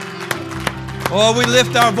Oh, we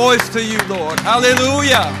lift our voice to you, Lord.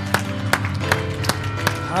 Hallelujah.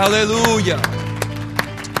 Hallelujah.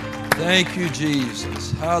 Thank you,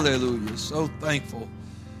 Jesus. Hallelujah. So thankful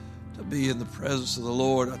to be in the presence of the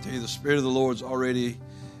Lord. I tell you, the Spirit of the Lord's already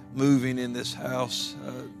moving in this house.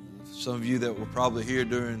 Some of you that were probably here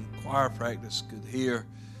during choir practice could hear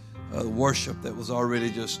the worship that was already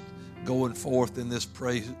just going forth in this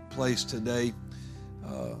place today.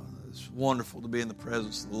 It's wonderful to be in the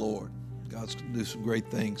presence of the Lord. God's going to do some great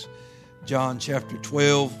things. John chapter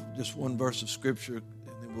 12, just one verse of Scripture,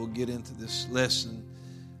 and then we'll get into this lesson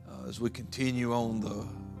as we continue on the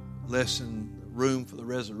lesson, Room for the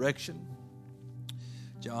Resurrection.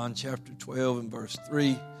 John chapter 12 and verse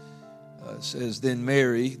 3 says,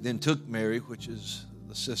 Then took Mary, which is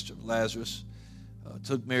the sister of Lazarus,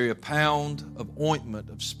 took Mary a pound of ointment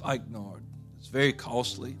of spikenard. It's very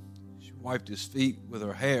costly. She wiped his feet with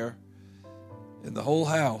her hair. And the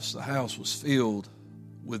house was filled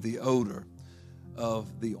with the odor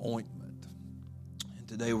of the ointment. And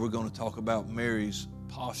today we're going to talk about Mary's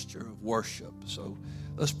posture of worship. So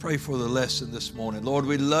let's pray for the lesson this morning. Lord,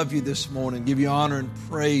 we love you this morning, give you honor and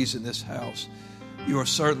praise in this house. You are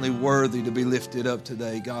certainly worthy to be lifted up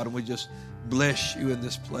today, God, and we just bless you in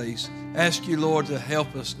this place. Ask you, Lord, to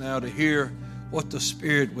help us now to hear what the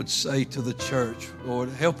Spirit would say to the church. Lord,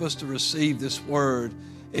 help us to receive this word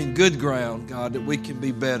in good ground, God, that we can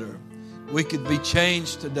be better. We could be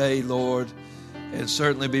changed today, Lord, and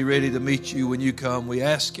certainly be ready to meet you when you come. We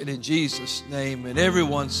ask it in Jesus' name. And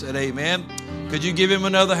everyone said amen. Could you give him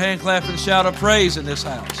another hand clap and shout of praise in this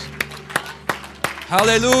house?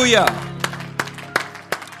 Hallelujah.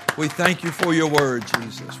 We thank you for your word,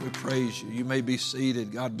 Jesus. We praise you. You may be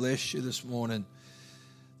seated. God bless you this morning.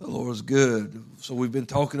 The Lord's good. So we've been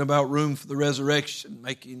talking about room for the resurrection,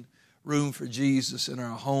 making room for Jesus in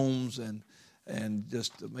our homes, and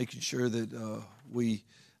just making sure that we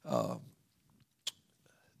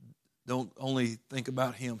don't only think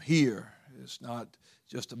about him here. It's not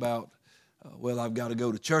just about, I've got to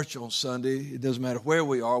go to church on Sunday. It doesn't matter where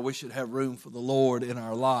we are. We should have room for the Lord in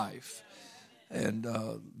our life. And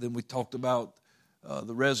then we talked about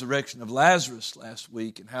the resurrection of Lazarus last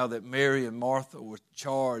week, and how that Mary and Martha were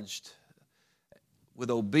charged with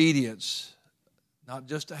obedience, not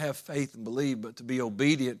just to have faith and believe, but to be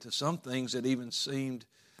obedient to some things that even seemed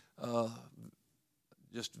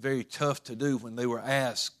just very tough to do when they were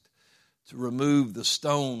asked to remove the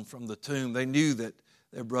stone from the tomb. They knew that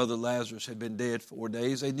their brother Lazarus had been dead 4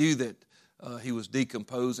 days. They knew that he was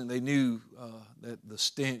decomposing. They knew that the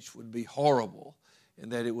stench would be horrible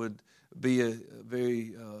and that it would be a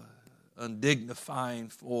very undignifying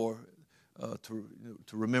to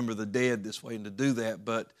remember the dead this way and to do that,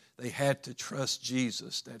 but they had to trust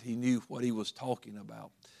Jesus, that he knew what he was talking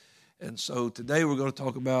about. And so today we're going to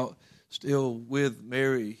talk about, still with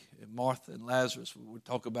Mary and Martha and Lazarus, we'll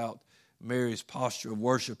talk about Mary's posture of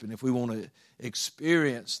worship. And if we want to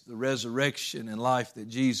experience the resurrection and life that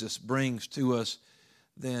Jesus brings to us,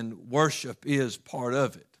 then worship is part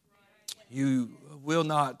of it. You will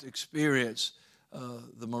not experience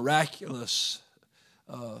the miraculous.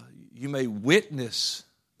 You may witness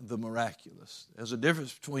the miraculous. There's a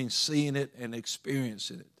difference between seeing it and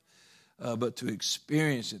experiencing it. But to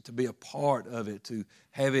experience it, to be a part of it, to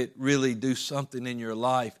have it really do something in your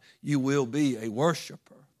life, you will be a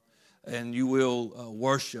worshiper. And you will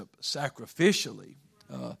worship sacrificially.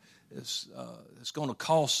 It's going to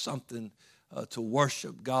cost something to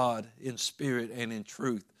worship God in spirit and in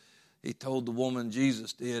truth. He told the woman,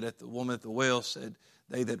 Jesus did, the woman at the well, said,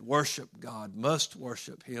 they that worship God must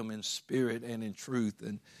worship him in spirit and in truth.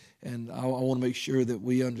 And I want to make sure that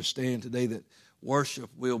we understand today that worship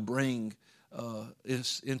will bring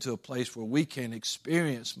us into a place where we can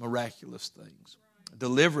experience miraculous things.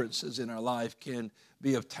 Deliverances in our life can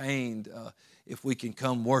be obtained if we can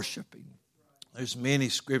come worshiping. There's many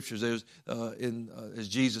scriptures. There's as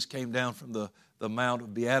Jesus came down from the Mount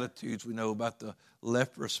of Beatitudes, we know about the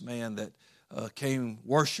leprous man that came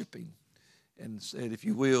worshiping and said, if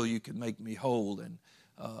you will, you can make me whole. And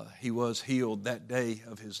he was healed that day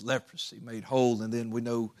of his leprosy, made whole. And then we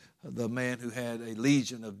know the man who had a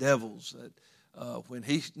legion of devils, that when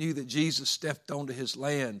he knew that Jesus stepped onto his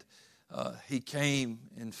land, he came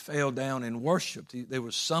and fell down and worshiped. There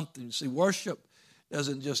was something. See, worship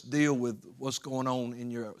doesn't just deal with what's going on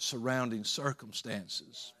in your surrounding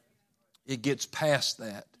circumstances. It gets past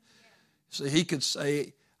that. See, he could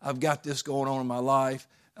say, I've got this going on in my life.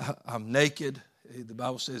 I'm naked. The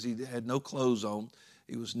Bible says he had no clothes on.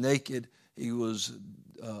 He was naked. He was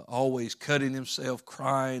always cutting himself,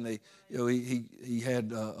 crying. He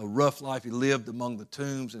had a rough life. He lived among the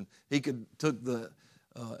tombs, and he took the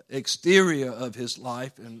exterior of his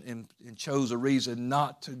life and chose a reason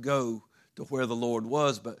not to go to where the Lord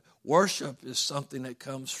was. But worship is something that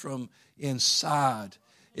comes from inside.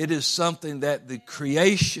 It is something that the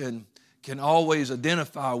creation can always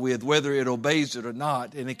identify with, whether it obeys it or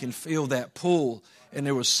not, and it can feel that pull. And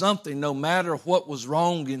there was something, no matter what was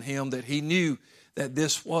wrong in him, that he knew that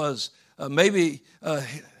this was maybe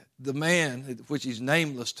the man, which he's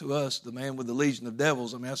nameless to us, the man with the legion of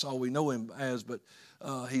devils. I mean, that's all we know him as, but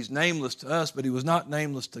he's nameless to us, but he was not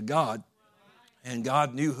nameless to God. And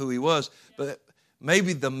God knew who he was. But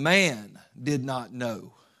maybe the man did not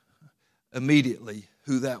know immediately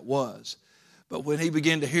who that was. But when he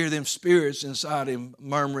began to hear them spirits inside him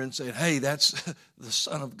murmuring, saying, hey, that's the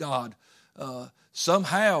Son of God,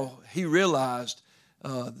 somehow he realized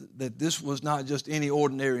that this was not just any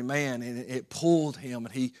ordinary man, and it pulled him,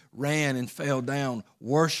 and he ran and fell down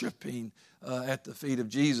worshiping at the feet of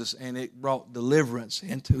Jesus, and it brought deliverance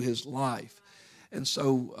into his life. And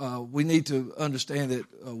so we need to understand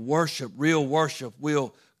that worship, real worship,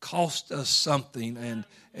 will cost us something,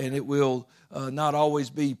 and it will not always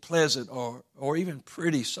be pleasant or even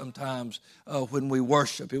pretty sometimes when we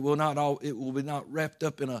worship. It will be not wrapped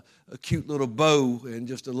up in a cute little bow and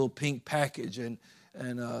just a little pink package, and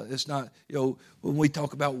it's not, when we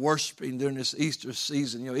talk about worshiping during this Easter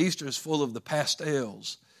season, Easter is full of the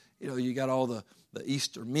pastels. You got all the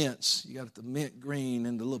Easter mints. You got the mint green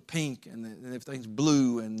and the little pink, and everything's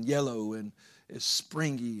blue and yellow, and it's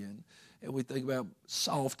springy, and we think about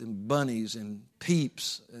soft and bunnies and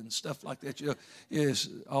peeps and stuff like that. Yes,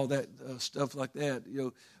 all that stuff like that.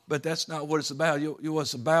 But that's not what it's about. What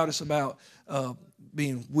it's about? It's about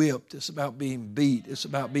being whipped. It's about being beat. It's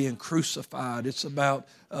about being crucified. It's about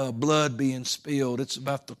blood being spilled. It's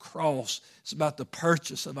about the cross. It's about the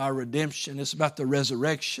purchase of our redemption. It's about the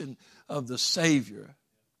resurrection of the Savior.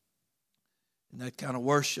 And that kind of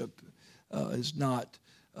worship is not.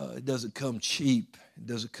 It doesn't come cheap. It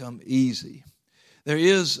doesn't come easy. There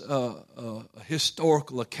is a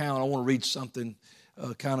historical account. I want to read something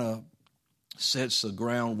kind of sets the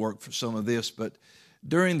groundwork for some of this. But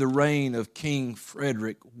during the reign of King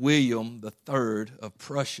Frederick William III of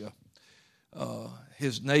Prussia,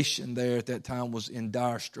 his nation there at that time was in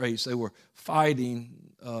dire straits. They were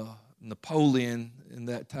fighting Napoleon in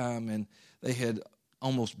that time, and they had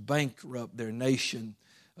almost bankrupted their nation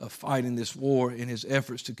fighting this war in his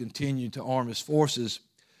efforts to continue to arm his forces,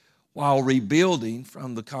 while rebuilding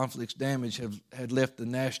from the conflict's damage had left the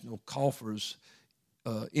national coffers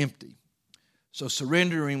empty. So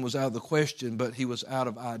surrendering was out of the question, but he was out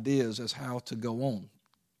of ideas as how to go on.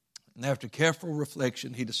 And after careful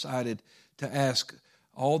reflection, he decided to ask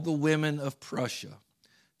all the women of Prussia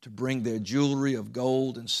to bring their jewelry of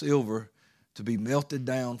gold and silver to be melted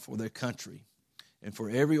down for their country. And for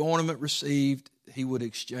every ornament received, he would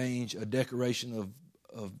exchange a decoration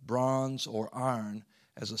of bronze or iron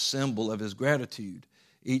as a symbol of his gratitude.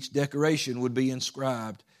 Each decoration would be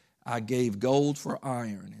inscribed, "I gave gold for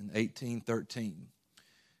iron," in 1813.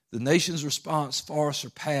 The nation's response far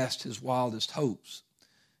surpassed his wildest hopes.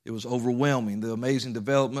 It was overwhelming. The amazing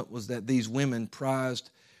development was that these women prized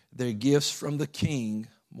their gifts from the king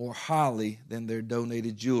more highly than their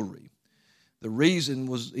donated jewelry. The reason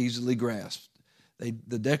was easily grasped.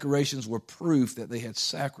 The decorations were proof that they had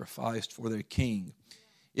sacrificed for their king.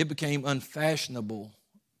 It became unfashionable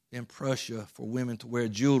in Prussia for women to wear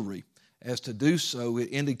jewelry. As to do so, it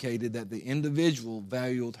indicated that the individual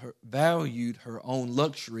valued her own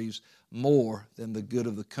luxuries more than the good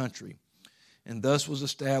of the country. And thus was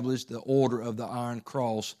established the Order of the Iron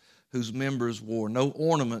Cross, whose members wore no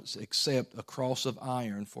ornaments except a cross of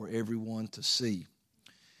iron for everyone to see.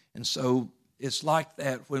 And so it's like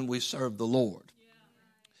that when we serve the Lord.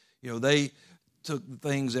 They took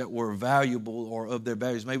things that were valuable or of their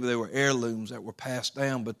values. Maybe they were heirlooms that were passed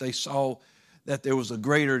down, but they saw that there was a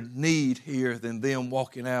greater need here than them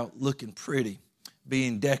walking out looking pretty,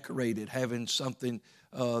 being decorated, having something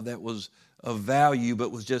that was of value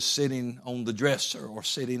but was just sitting on the dresser or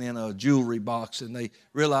sitting in a jewelry box. And they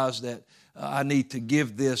realized that I need to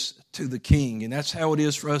give this to the king. And that's how it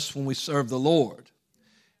is for us when we serve the Lord.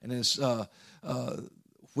 And it's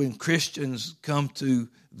when Christians come to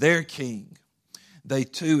their king, they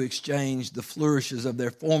too exchange the flourishes of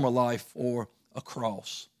their former life for a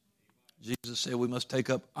cross. Jesus said we must take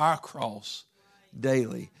up our cross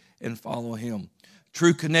daily and follow him.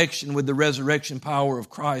 True connection with the resurrection power of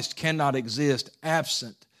Christ cannot exist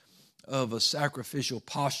absent of a sacrificial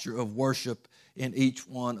posture of worship in each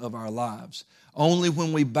one of our lives. Only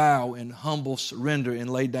when we bow in humble surrender and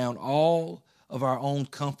lay down all of our own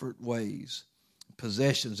comfort ways,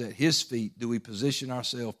 possessions at his feet, do we position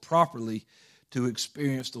ourselves properly to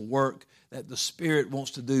experience the work that the Spirit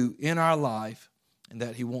wants to do in our life and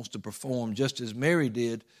that He wants to perform. Just as Mary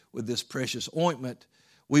did with this precious ointment,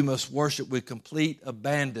 we must worship with complete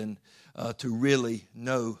abandon to really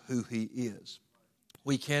know who He is.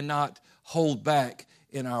 We cannot hold back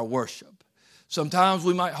in our worship. Sometimes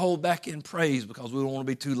we might hold back in praise because we don't want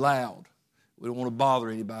to be too loud. We don't want to bother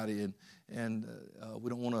anybody, and we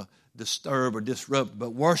don't want to disturb or disrupt.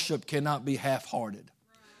 But worship cannot be half-hearted.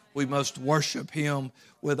 We must worship Him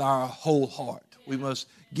with our whole heart. We must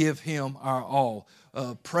give Him our all.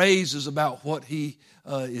 Praise is about what He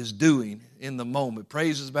is doing in the moment.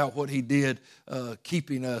 Praise is about what He did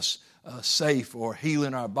keeping us safe or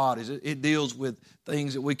healing our bodies. It deals with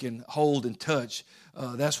things that we can hold and touch.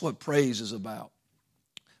 That's what praise is about.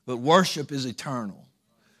 But worship is eternal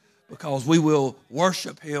because we will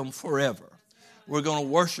worship Him forever. We're going to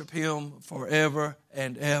worship Him forever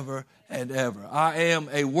and ever and ever. I am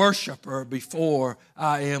a worshiper before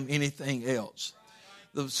I am anything else.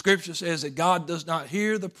 The Scripture says that God does not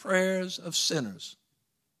hear the prayers of sinners,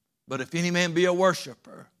 but if any man be a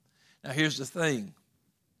worshiper. Now here's the thing.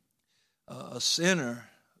 A sinner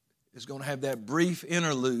is going to have that brief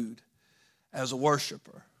interlude as a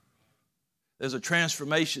worshiper. There's a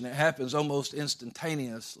transformation that happens almost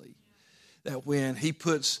instantaneously. That when he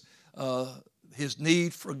puts his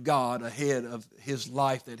need for God ahead of his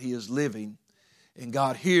life that he is living, and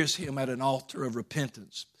God hears him at an altar of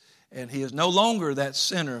repentance. And he is no longer that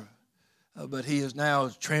sinner, but he is now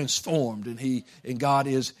transformed, and God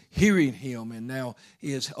is hearing him, and now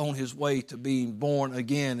he is on his way to being born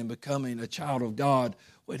again and becoming a child of God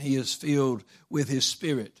when he is filled with His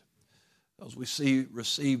Spirit. As we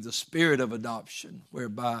receive the Spirit of adoption,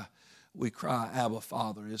 whereby we cry, Abba,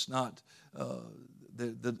 Father. It's not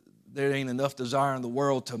there ain't enough desire in the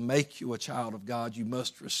world to make you a child of God. You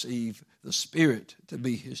must receive the Spirit to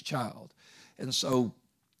be His child. And so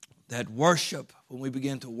that worship, when we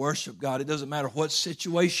begin to worship God, it doesn't matter what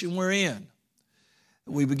situation we're in.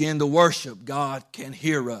 We begin to worship, God can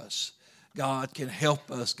hear us. God can help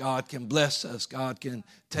us. God can bless us. God can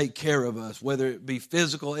take care of us. Whether it be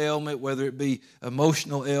physical ailment, whether it be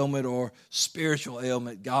emotional ailment or spiritual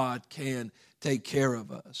ailment, God can take care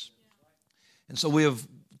of us. And so we have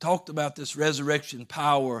talked about this resurrection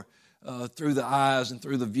power through the eyes and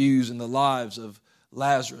through the views and the lives of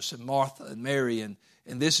Lazarus and Martha and Mary. And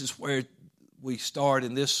this is where we start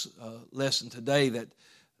in this lesson today, that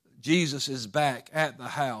Jesus is back at the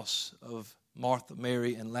house of Martha,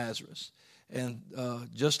 Mary, and Lazarus. And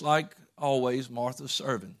just like always, Martha's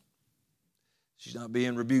serving. She's not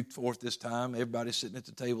being rebuked for it this time. Everybody's sitting at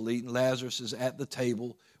the table eating. Lazarus is at the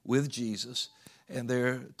table with Jesus, and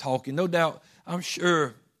they're talking. No doubt, I'm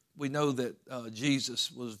sure we know that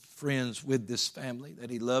Jesus was friends with this family, that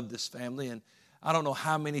He loved this family. And I don't know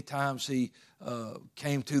how many times He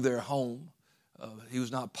came to their home. He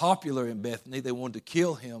was not popular in Bethany. They wanted to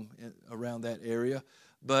kill Him around that area.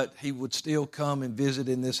 But He would still come and visit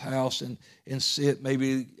in this house and sit,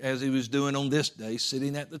 maybe as He was doing on this day,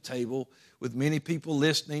 sitting at the table with many people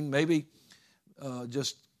listening, maybe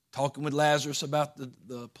just talking with Lazarus about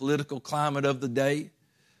the political climate of the day.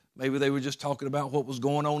 Maybe they were just talking about what was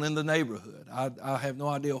going on in the neighborhood. I have no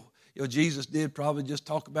idea. Jesus did probably just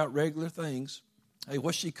talk about regular things. Hey,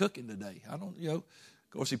 what's she cooking today? I don't, Of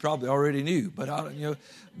course, He probably already knew, but I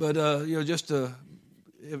don't, just to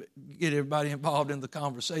get everybody involved in the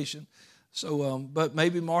conversation. So, but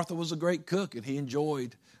maybe Martha was a great cook and He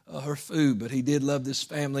enjoyed her food, but He did love this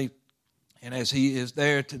family. And as He is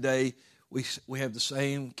there today, we have the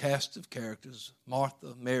same cast of characters,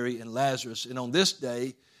 Martha, Mary, and Lazarus. And on this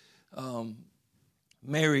day,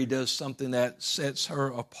 Mary does something that sets her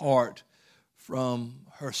apart from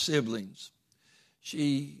her siblings.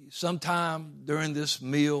 She, sometime during this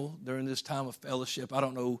meal, during this time of fellowship, I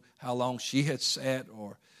don't know how long she had sat,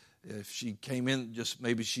 or if she came in, just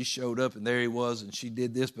maybe she showed up and there He was and she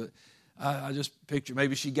did this, but I just picture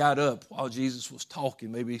maybe she got up while Jesus was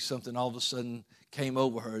talking. Maybe something all of a sudden came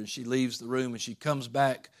over her and she leaves the room and she comes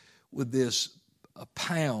back with a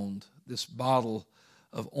pound, this bottle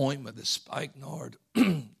of ointment, this spikenard,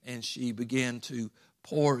 and she began to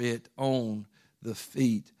pour it on the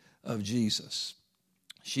feet of Jesus.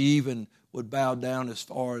 She even would bow down as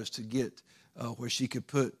far as to get where she could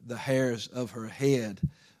put the hairs of her head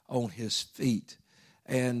on His feet.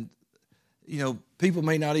 And, people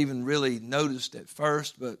may not even really notice at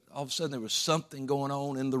first, but all of a sudden there was something going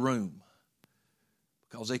on in the room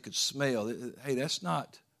because they could smell. Hey, that's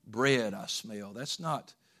not bread I smell. That's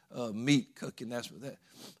not meat cooking.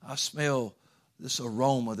 I smell this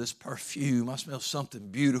aroma, this perfume. I smell something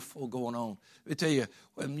beautiful going on. Let me tell you,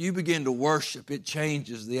 when you begin to worship, it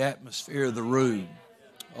changes the atmosphere of the room.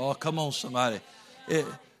 Oh, come on, somebody.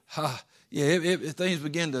 Things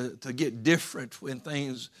begin to get different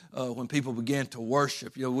when people begin to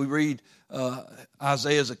worship. You know, we read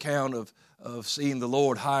Isaiah's account of seeing the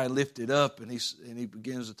Lord high and lifted up, and he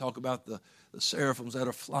begins to talk about the seraphims that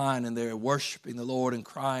are flying, and they're worshiping the Lord and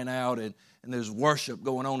crying out, and there's worship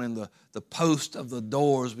going on, and the post of the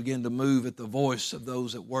doors begin to move at the voice of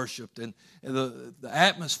those that worshiped, and the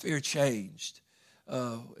atmosphere changed.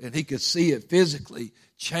 And he could see it physically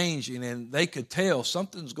changing, and they could tell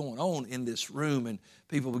something's going on in this room. And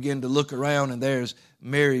people begin to look around, and there's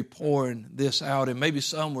Mary pouring this out. And maybe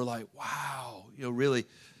some were like, wow, really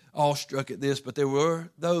awestruck at this. But there were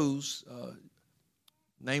those,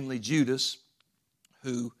 namely Judas,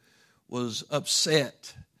 who was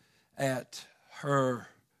upset at her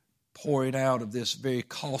pouring out of this very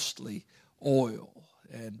costly oil.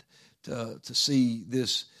 And to see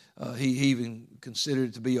this, he even considered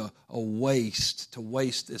it to be a waste, to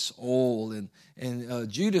waste this oil.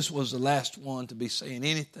 And Judas was the last one to be saying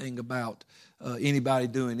anything about anybody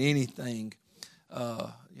doing anything,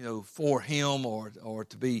 for him or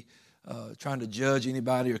to be trying to judge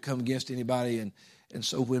anybody or come against anybody. And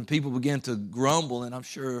so when people began to grumble, and I'm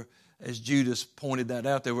sure as Judas pointed that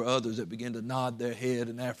out, there were others that began to nod their head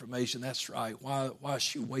in affirmation. That's right. Why is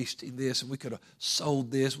she wasting this? And we could have sold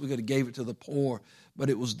this. We could have gave it to the poor. But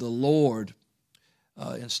it was the Lord.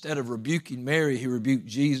 Instead of rebuking Mary, he rebuked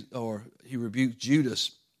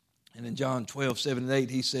Judas. And in John 12:7-8,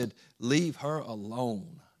 he said, "Leave her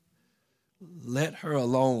alone. Let her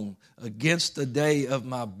alone. Against the day of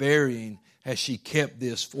my burying has she kept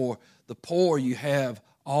this. For the poor you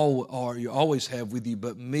always have with you,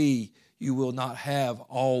 but me you will not have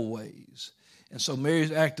always." And so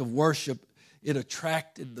Mary's act of worship, it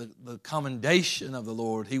attracted the commendation of the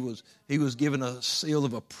Lord. He was given a seal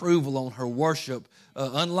of approval on her worship.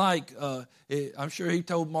 I'm sure he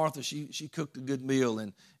told Martha she cooked a good meal,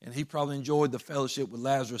 and he probably enjoyed the fellowship with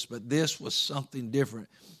Lazarus, but this was something different.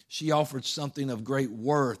 She offered something of great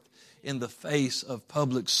worth in the face of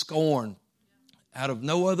public scorn out of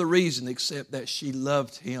no other reason except that she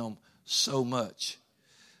loved him so much.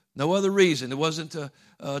 No other reason. It wasn't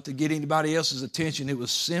to get anybody else's attention. It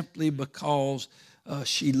was simply because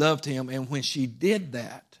she loved him. And when she did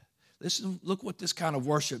that, listen, look what this kind of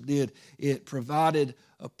worship did. It provided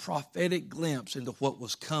a prophetic glimpse into what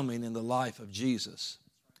was coming in the life of Jesus.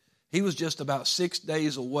 He was just about 6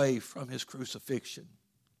 days away from his crucifixion,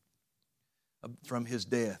 from his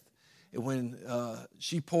death. And when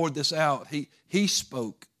she poured this out, he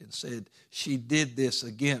spoke and said, "She did this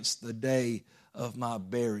against the day of my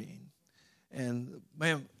burying." And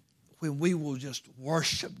man, when we will just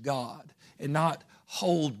worship God and not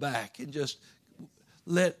hold back and just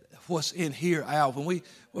let what's in here out, when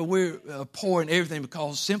we're pouring everything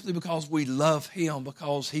simply because we love him,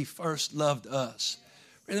 because he first loved us.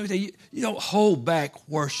 Let me tell you, you don't hold back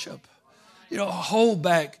worship. You don't hold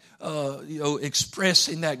back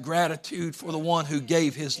expressing that gratitude for the one who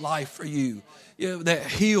gave his life for you. That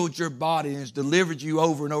healed your body and has delivered you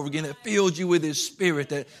over and over again, that filled you with his spirit,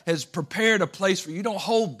 that has prepared a place for you. You don't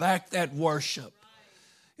hold back that worship.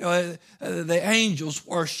 The angels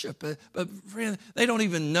worship, but friend, they don't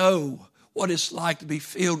even know what it's like to be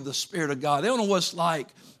filled with the Spirit of God. They don't know what it's like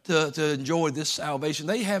to enjoy this salvation.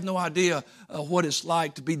 They have no idea what it's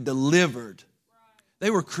like to be delivered. They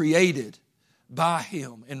were created by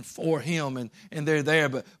him and for him, and they're there.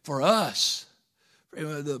 But for us,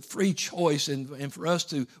 the free choice and for us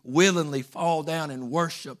to willingly fall down and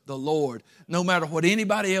worship the Lord, no matter what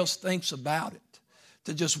anybody else thinks about it,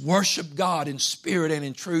 to just worship God in spirit and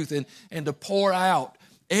in truth, and to pour out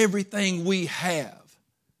everything we have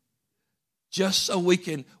just so we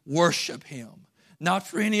can worship him. Not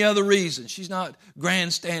for any other reason. She's not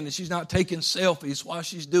grandstanding. She's not taking selfies while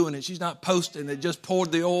she's doing it. She's not posting it, just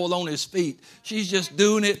poured the oil on his feet. She's just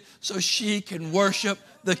doing it so she can worship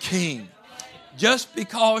the King. Just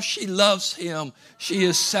because she loves him, she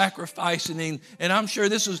is sacrificing him. And I'm sure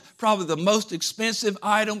this was probably the most expensive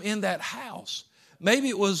item in that house. Maybe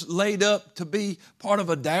it was laid up to be part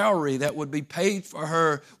of a dowry that would be paid for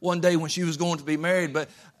her one day when she was going to be married. But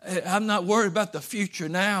I'm not worried about the future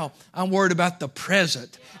now. I'm worried about the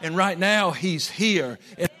present. And right now, he's here.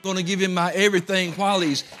 And I'm going to give him my everything while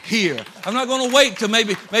he's here. I'm not going to wait till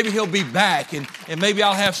maybe he'll be back and maybe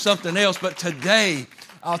I'll have something else. But today,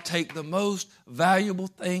 I'll take the most valuable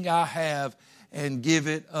thing I have and give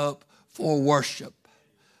it up for worship.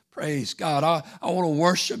 Praise God. I want to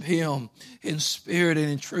worship him in spirit and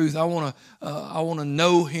in truth. I want to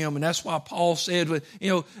know him. And that's why Paul said,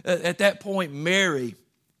 at that point, Mary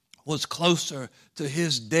was closer to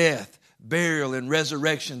his death, burial, and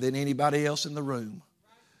resurrection than anybody else in the room.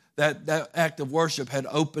 That act of worship had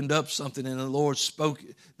opened up something, and the Lord spoke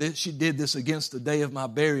that she did this against the day of my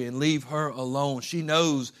burial, and leave her alone. She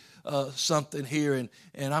knows something here,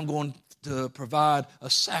 and I'm going to provide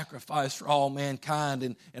a sacrifice for all mankind,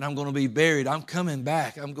 and I'm going to be buried. I'm coming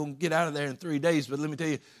back. I'm going to get out of there in 3 days. But let me tell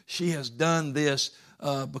you, she has done this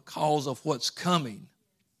because of what's coming.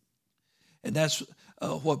 And that's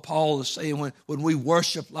what Paul is saying. When we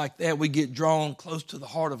worship like that, we get drawn close to the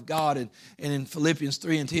heart of God. And in Philippians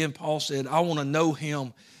 3:10, Paul said, I want to know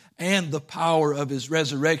him and the power of his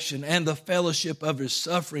resurrection and the fellowship of his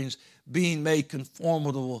sufferings, being made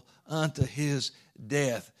conformable unto his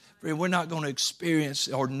death. Friend, we're not going to experience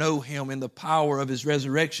or know him in the power of his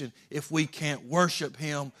resurrection if we can't worship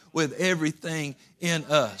him with everything in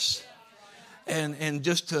us. And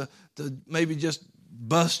just to maybe just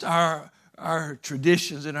bust our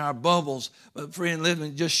traditions and our bubbles. But friend,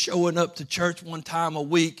 living just showing up to church one time a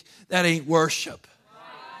week, that ain't worship.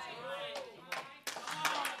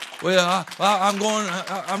 Well,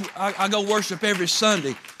 I go worship every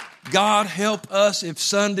Sunday. God help us if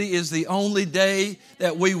Sunday is the only day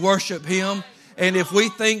that we worship him. And if we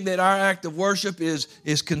think that our act of worship is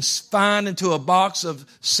confined into a box of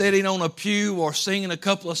sitting on a pew or singing a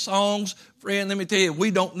couple of songs, friend, let me tell you,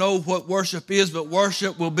 we don't know what worship is, but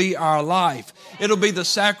worship will be our life. It'll be the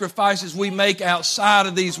sacrifices we make outside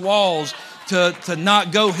of these walls to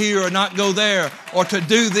not go here or not go there, or to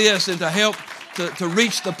do this and to help to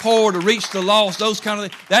reach the poor, to reach the lost, those kind of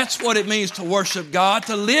things. That's what it means to worship God,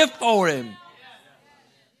 to live for him.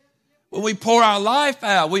 When we pour our life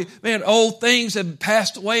out, old things have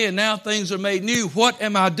passed away and now things are made new. What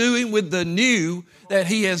am I doing with the new that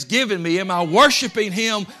he has given me? Am I worshiping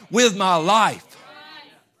him with my life?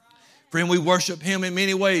 Friend, we worship him in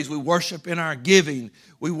many ways. We worship in our giving.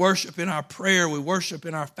 We worship in our prayer. We worship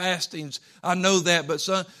in our fastings. I know that, but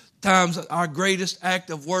sometimes our greatest act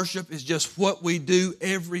of worship is just what we do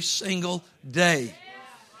every single day.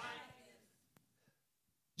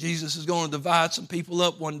 Jesus is going to divide some people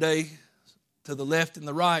up one day to the left and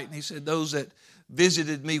the right. And he said, those that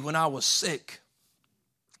visited me when I was sick.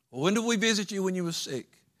 Well, when did we visit you when you were sick?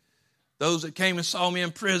 Those that came and saw me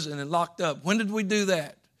in prison and locked up. When did we do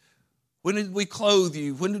that? When did we clothe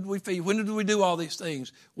you? When did we feed you? When did we do all these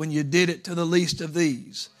things? When you did it to the least of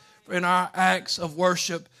these. In our acts of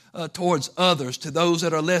worship towards others, to those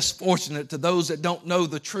that are less fortunate, to those that don't know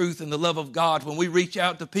the truth and the love of God, when we reach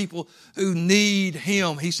out to people who need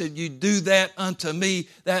him, he said, you do that unto me,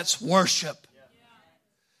 that's worship.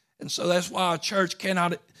 And so that's why our church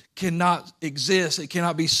cannot exist. It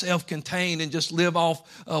cannot be self-contained and just live off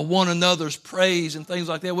one another's praise and things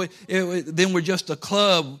like that. Then we're just a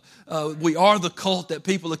club. We are the cult that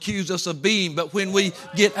people accuse us of being. But when we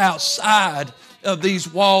get outside of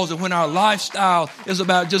these walls and when our lifestyle is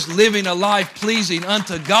about just living a life pleasing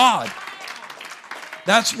unto God,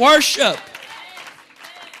 that's worship.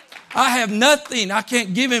 I have nothing. I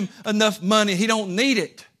can't give him enough money. He don't need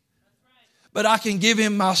it. But I can give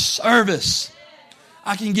him my service.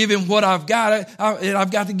 I can give him what I've got. And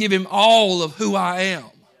I've got to give him all of who I am.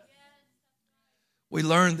 We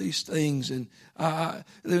learn these things. And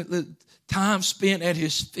the time spent at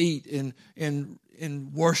his feet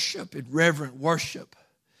in worship, in reverent worship,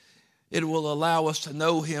 it will allow us to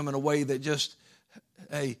know him in a way that just,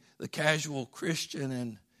 the casual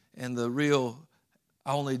Christian and the real,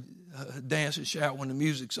 I only dance and shout when the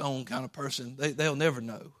music's on kind of person, they'll never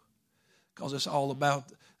know. Because it's all about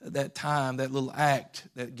that time, that little act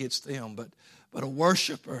that gets them. But a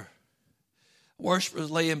worshiper is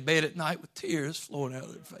laying in bed at night with tears flowing out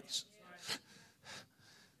of their face.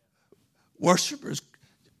 Worshipers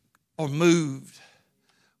are moved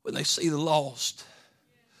when they see the lost.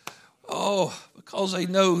 Oh, because they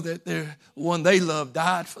know that the one they love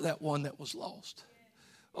died for that one that was lost.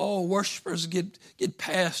 Oh, worshipers get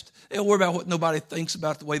past. They don't worry about what nobody thinks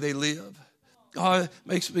about the way they live. God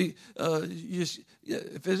makes me,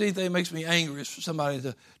 if there's anything that makes me angry, it's for somebody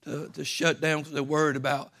to shut down because they're worried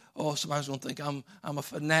about, somebody's going to think I'm a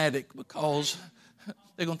fanatic because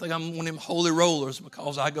they're going to think I'm one of them holy rollers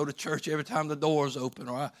because I go to church every time the door's open,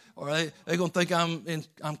 or they're going to think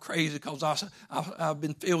I'm crazy because I've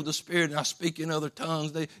been filled with the Spirit and I speak in other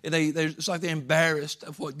tongues. It's like they're embarrassed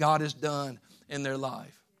of what God has done in their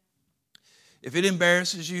life. If it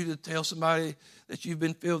embarrasses you to tell somebody that you've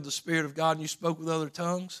been filled with the Spirit of God and you spoke with other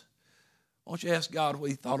tongues, why don't you ask God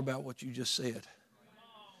what he thought about what you just said?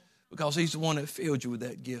 because he's the one that filled you with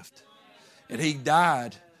that gift. And he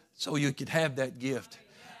died so you could have that gift.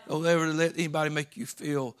 Don't ever let anybody make you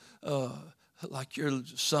feel like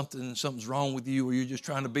something's wrong with you, or you're just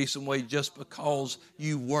trying to be some way just because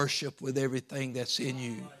you worship with everything that's in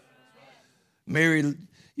you. Mary,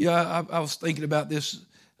 I was thinking about this.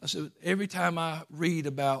 I said, every time I read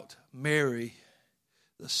about Mary,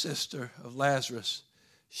 the sister of Lazarus,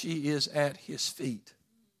 she is at his feet.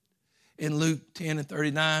 In Luke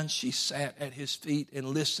 10:39, she sat at his feet and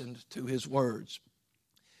listened to his words.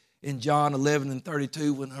 In John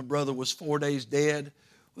 11:32, when her brother was 4 days dead,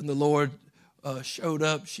 when the Lord showed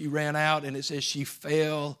up, she ran out, and it says she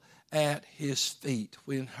fell at his feet.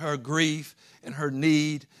 When her grief and her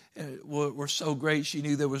need were so great, she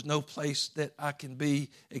knew there was no place that I can be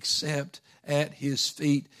except at his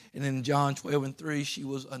feet. And in John 12:3, she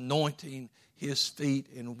was anointing his feet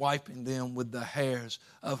and wiping them with the hairs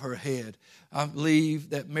of her head. I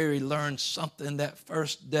believe that Mary learned something that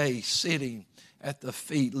first day sitting at the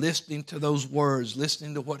feet, listening to those words,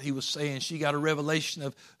 listening to what he was saying. She got a revelation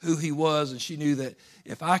of who he was, and she knew that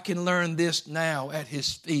if I can learn this now at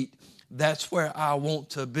his feet, that's where I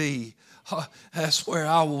want to be. That's where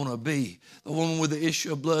I want to be. The woman with the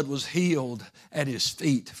issue of blood was healed at his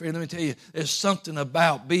feet. Friend, let me tell you, there's something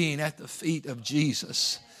about being at the feet of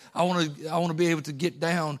Jesus. I want to be able to get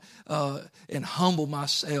down and humble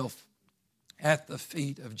myself at the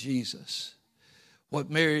feet of Jesus. What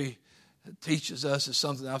Mary teaches us is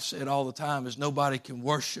something I've said all the time, is nobody can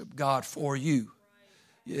worship God for you.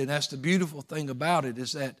 And that's the beautiful thing about it,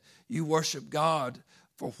 is that you worship God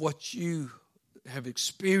for what you have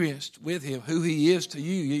experienced with him, who he is to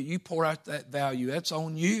you. You pour out that value. That's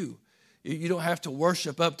on you. You don't have to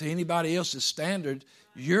worship up to anybody else's standard.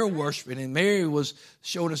 You're worshiping. And Mary was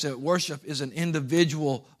showing us that worship is an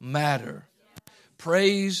individual matter.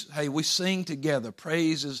 Praise, hey, we sing together.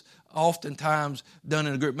 Praise is oftentimes done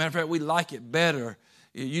in a group. Matter of fact, we like it better.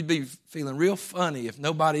 You'd be feeling real funny if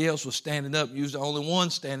nobody else was standing up. You was the only one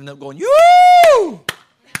standing up going, yoo!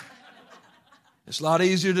 It's a lot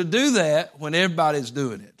easier to do that when everybody's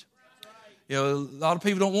doing it. You know, a lot of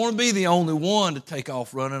people don't want to be the only one to take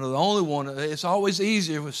off running, or the only one. It's always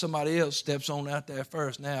easier if somebody else steps on out there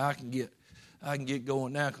first. Now I can get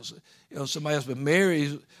going now because somebody else. But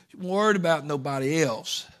Mary's worried about nobody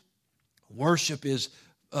else. Worship is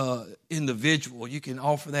individual. You can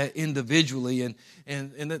offer that individually,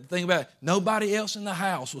 and the thing about it, nobody else in the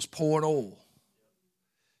house was pouring oil.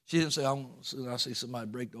 She didn't say, as soon as I see somebody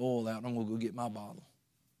break the oil out, I'm going to go get my bottle.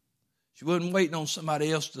 She wasn't waiting on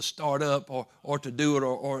somebody else to start up or to do it,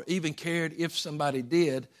 or even cared if somebody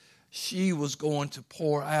did. She was going to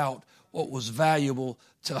pour out what was valuable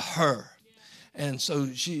to her. And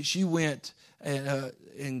so she went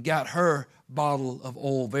and got her bottle of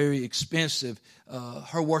oil, very expensive.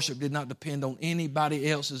 Her worship did not depend on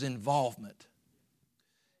anybody else's involvement.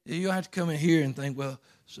 You don't have to come in here and think, well,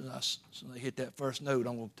 as soon as I hit that first note,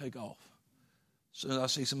 I'm going to take off. As soon as I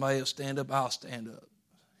see somebody else stand up, I'll stand up.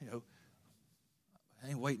 I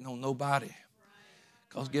ain't waiting on nobody.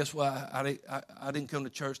 Because guess what? I didn't come to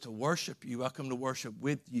church to worship you. I come to worship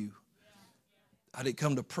with you. I didn't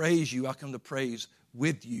come to praise you. I come to praise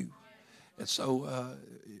with you. And so,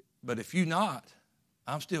 but if you're not,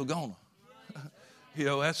 I'm still gonna.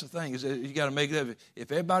 That's the thing, is that you got to make it up.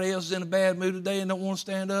 If everybody else is in a bad mood today and don't want to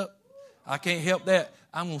stand up, I can't help that.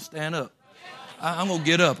 I'm going to stand up. I'm going to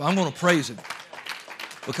get up. I'm going to praise him.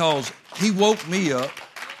 Because he woke me up.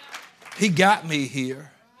 He got me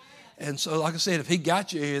here. And so, like I said, if he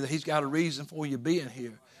got you here, he's got a reason for you being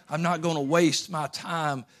here. I'm not going to waste my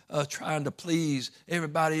time trying to please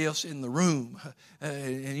everybody else in the room.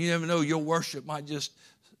 And you never know, your worship might just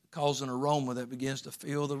cause an aroma that begins to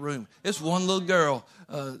fill the room. It's one little girl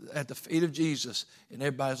at the feet of Jesus, and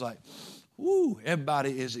everybody's like, woo,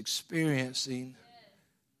 everybody is experiencing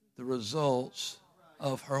the results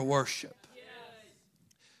of her worship.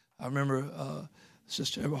 I remember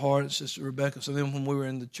Sister Everhart and Sister Rebecca, some of them when we were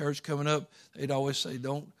in the church coming up, they'd always say,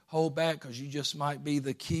 don't hold back because you just might be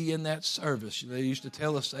the key in that service. They used to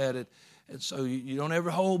tell us that. And so you don't ever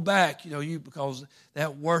hold back, because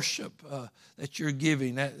that worship that you're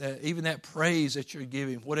giving, that even that praise that you're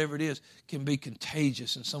giving, whatever it is, can be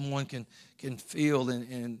contagious, and someone can feel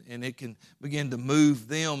and it can begin to move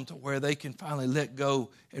them to where they can finally let go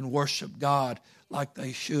and worship God like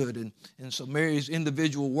they should. And so Mary's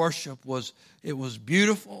individual worship was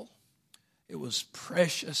beautiful, it was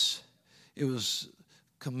precious, it was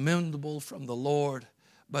commendable from the Lord,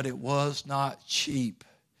 but it was not cheap.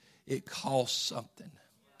 It cost something.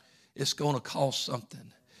 It's going to cost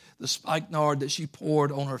something. The spikenard that she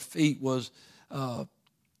poured on her feet was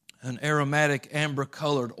an aromatic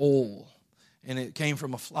amber-colored oil, and it came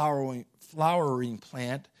from a flowering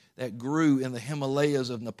plant that grew in the Himalayas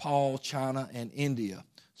of Nepal, China, and India.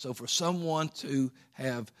 So for someone to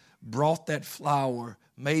have brought that flower,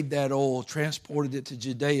 made that oil, transported it to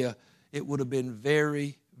Judea, it would have been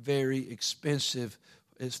very, very expensive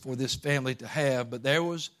for this family to have. But there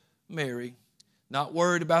was Mary, not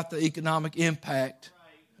worried about the economic impact.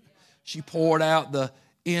 She poured out the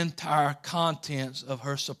entire contents of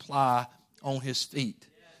her supply on his feet.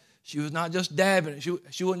 She was not just dabbing it.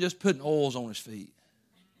 She wasn't just putting oils on his feet.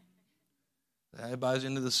 Everybody's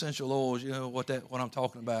into the essential oils. You know what I'm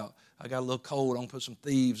talking about. I got a little cold. I'm going to put some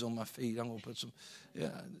thieves on my feet. I'm going to put some. Yeah.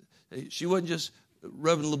 She wasn't just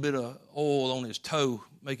rubbing a little bit of oil on his toe,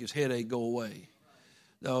 make his headache go away.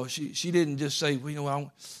 No, she didn't just say, well, you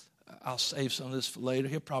know, I'll save some of this for later.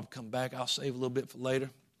 He'll probably come back. I'll save a little bit for later.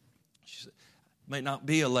 She said, may not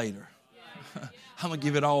be a later. I'm going to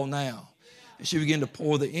give it all now. And she began to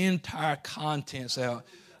pour the entire contents out.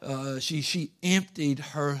 She emptied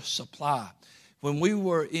her supply. When we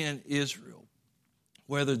were in Israel,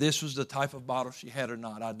 whether this was the type of bottle she had or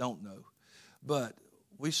not, I don't know. But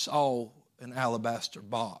we saw an alabaster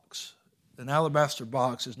box. An alabaster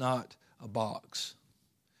box is not a box.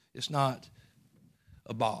 It's not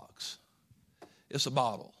a box. It's a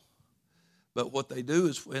bottle. But what they do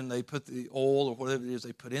is when they put the oil or whatever it is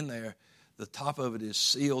they put in there, the top of it is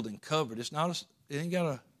sealed and covered. It ain't got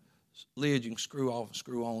a lid you can screw off and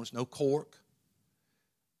screw on. There's no cork.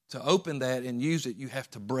 To open that and use it, you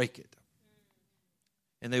have to break it.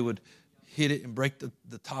 And they would hit it and break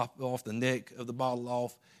the top off, the neck of the bottle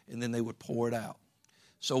off, and then they would pour it out.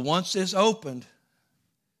 So once it's opened,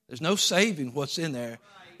 there's no saving what's in there.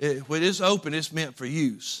 When it's open, it's meant for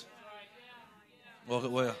use.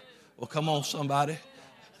 Well, come on, somebody.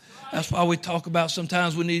 That's why we talk about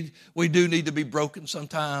sometimes we do need to be broken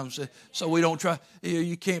sometimes, so we don't try.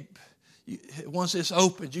 You can't. Once it's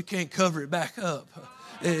opened, you can't cover it back up.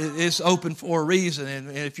 It's open for a reason,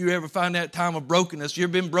 and if you ever find that time of brokenness,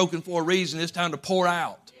 you've been broken for a reason. It's time to pour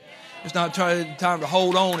out. It's not time to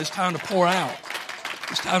hold on. It's time to pour out.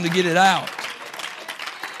 It's time to get it out.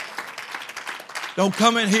 Don't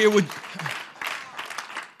come in here with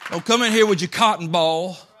your cotton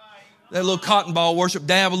ball. That little cotton ball worship,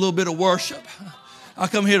 dab a little bit of worship. I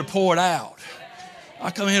come here to pour it out.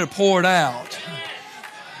 I come here to pour it out.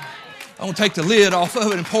 I'm going to take the lid off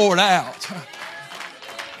of it and pour it out.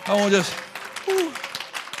 I want to just, whew.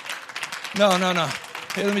 No.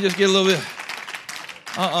 Hey, let me just get a little bit.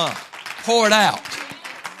 Pour it out.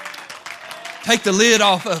 Take the lid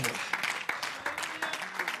off of it.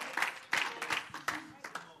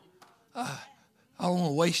 I don't want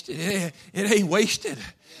to waste it. It ain't wasted.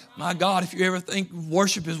 My God, if you ever think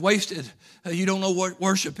worship is wasted, you don't know what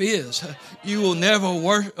worship is. You will never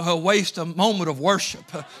waste a moment of worship.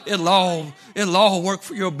 It'll all work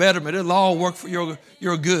for your betterment. It'll all work for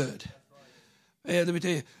your good. Man, let me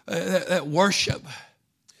tell you, that worship,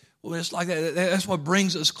 well, it's like that. That's what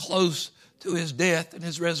brings us close to his death and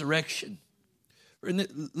his resurrection.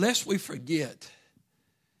 Lest we forget,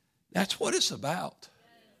 that's what it's about.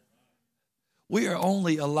 We are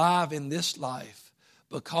only alive in this life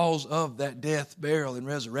because of that death, burial, and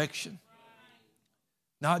resurrection.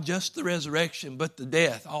 Not just the resurrection, but the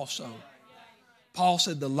death also. Paul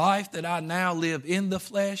said, the life that I now live in the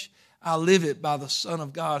flesh, I live it by the Son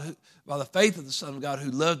of God, by the faith of the Son of God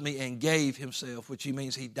who loved me and gave himself, which he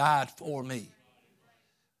means he died for me.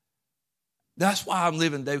 That's why I'm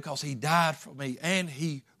living today, because he died for me and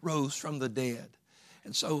he rose from the dead.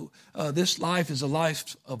 And so this life is a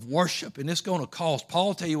life of worship, and it's going to cost. Paul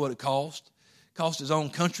will tell you what it cost. It cost his own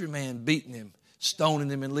countryman beating him, stoning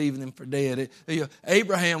him, and leaving him for dead.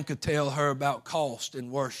 Abraham could tell her about cost in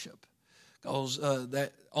worship, because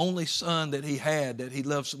that only son that he had, that he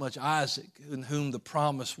loved so much, Isaac, in whom the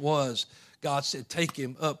promise was, God said, take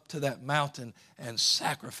him up to that mountain and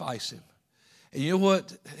sacrifice him. And you know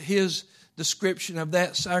what his description of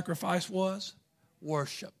that sacrifice was?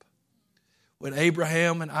 Worship. When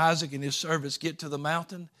Abraham and Isaac and his servants get to the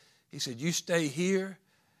mountain, he said, you stay here.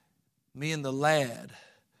 Me and the lad,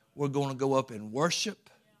 we're going to go up and worship,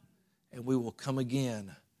 and we will come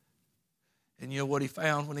again. And you know what he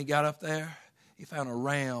found when he got up there? He found a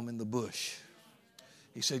ram in the bush.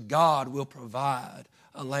 He said, God will provide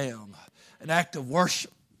a lamb, an act of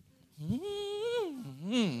worship.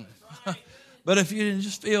 Mm-hmm. But if you didn't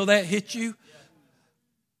just feel that hit you,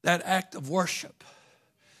 that act of worship,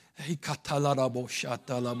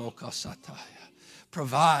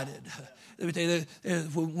 provided. Let me tell you,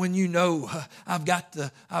 when you know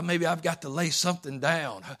maybe I've got to lay something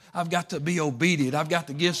down. I've got to be obedient. I've got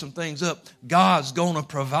to give some things up. God's going to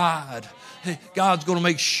provide. God's going to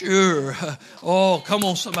make sure. Oh, come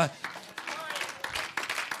on, somebody.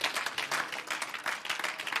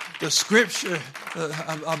 The scripture,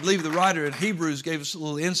 I believe the writer in Hebrews gave us a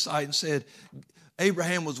little insight and said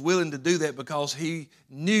Abraham was willing to do that because he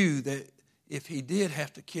knew that if he did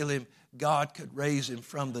have to kill him, God could raise him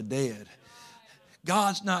from the dead.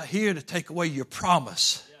 God's not here to take away your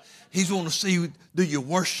promise. He's going to see, do you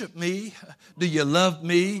worship me? Do you love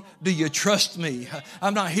me? Do you trust me?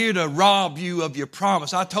 I'm not here to rob you of your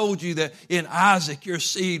promise. I told you that in Isaac your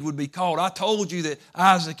seed would be called. I told you that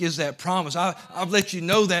Isaac is that promise. I've let you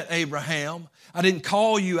know that, Abraham. I didn't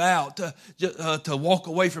call you out to walk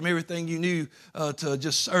away from everything you knew to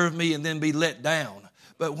just serve me and then be let down.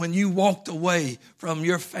 But when you walked away from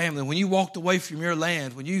your family, when you walked away from your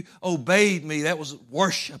land, when you obeyed me, that was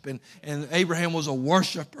worship. And Abraham was a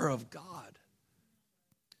worshiper of God.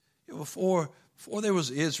 You know, before there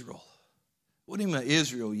was Israel, wasn't even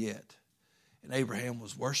Israel yet. And Abraham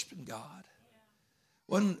was worshiping God.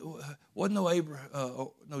 Wasn't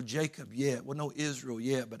no Jacob yet, wasn't no Israel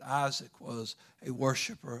yet, but Isaac was a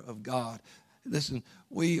worshiper of God. Listen,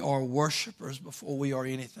 we are worshipers before we are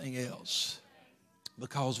anything else.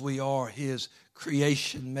 Because we are His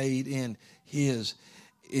creation made in His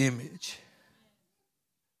image.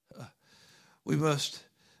 We must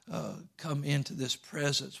come into this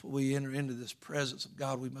presence. When we enter into this presence of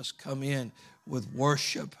God, we must come in with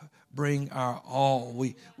worship, bring our all.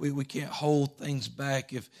 We can't hold things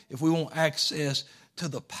back. If we want access to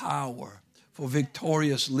the power for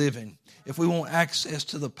victorious living, if we want access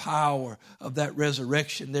to the power of that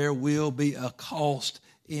resurrection, there will be a cost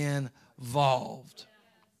involved.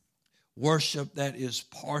 Worship that is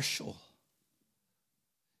partial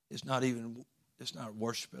is not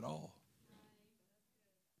worship at all.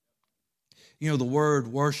 You know, the word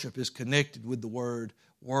worship is connected with the word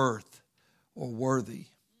worth or worthy.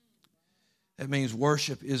 That means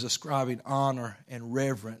worship is ascribing honor and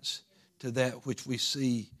reverence to that which we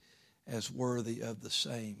see as worthy of the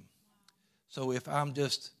same. So if I'm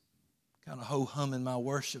just kind of ho-humming my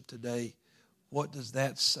worship today, what does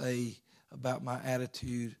that say about my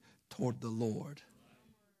attitude toward the Lord?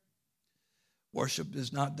 Worship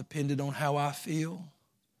is not dependent on how I feel.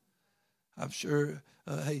 I'm sure,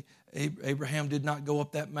 Abraham did not go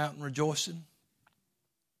up that mountain rejoicing.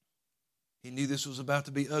 He knew this was about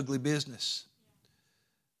to be ugly business,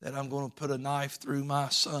 that I'm going to put a knife through my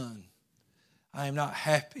son. I am not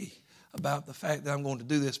happy about the fact that I'm going to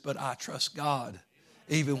do this, but I trust God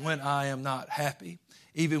even when I am not happy,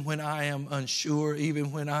 even when I am unsure,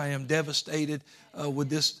 even when I am devastated with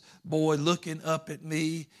this boy looking up at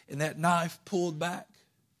me and that knife pulled back.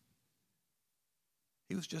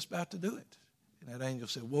 He was just about to do it. And that angel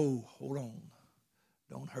said, whoa, hold on.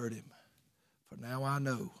 Don't hurt him. For now I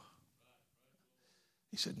know.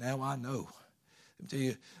 He said, now I know. Let me tell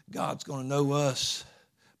you, God's going to know us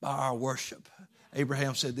by our worship.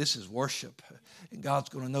 Abraham said, this is worship. And God's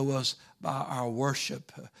going to know us by our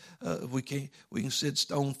worship. We can sit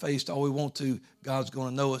stone-faced all we want to. God's going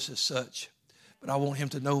to know us as such. But I want Him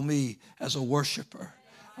to know me as a worshiper.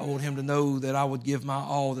 I want Him to know that I would give my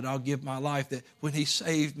all, that I'll give my life, that when He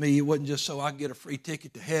saved me, it wasn't just so I could get a free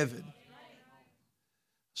ticket to heaven. I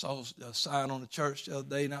saw a sign on the church the other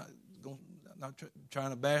day, not trying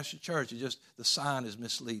to bash the church. It's just the sign is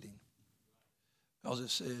misleading. Because it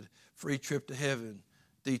said, free trip to heaven,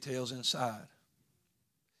 details inside.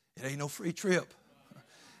 It ain't no free trip.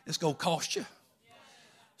 It's going to cost you.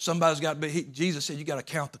 Somebody's got to be, Jesus said you got to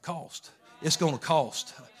count the cost. It's going to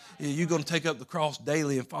cost. You're going to take up the cross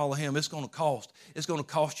daily and follow Him. It's going to cost. It's going to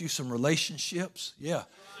cost you some relationships. Yeah.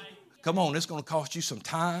 Come on, it's going to cost you some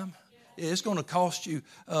time. It's going to cost you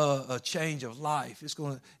a change of life.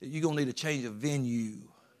 You're going to need a change of venue.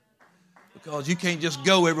 Because you can't just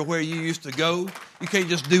go everywhere you used to go. You can't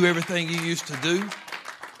just do everything you used to do.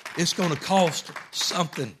 It's going to cost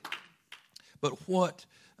something. But what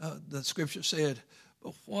the Scripture said,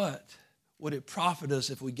 but what would it profit us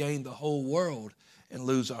if we gain the whole world and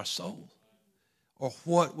lose our soul? Or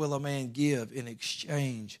what will a man give in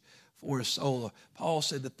exchange for his soul? Paul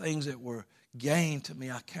said the things that were gained to me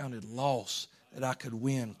I counted loss that I could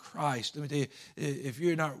win Christ. Let me tell you, if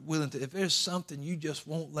you're not willing to, if there's something you just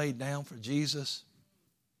won't lay down for Jesus,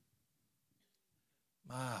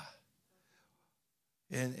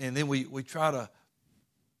 and then we try to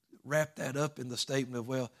wrap that up in the statement of,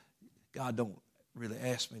 well, God don't really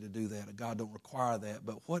ask me to do that, or God don't require that.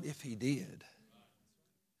 But what if He did?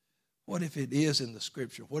 What if it is in the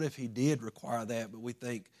Scripture? What if He did require that, but we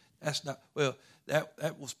think That's not, well,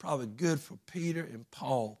 that was probably good for Peter and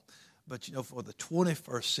Paul. But, for the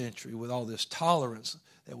 21st century, with all this tolerance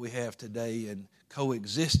that we have today and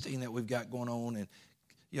coexisting that we've got going on, and,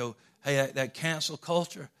 hey, that cancel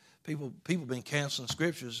culture, people been canceling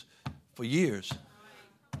scriptures for years.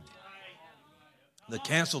 The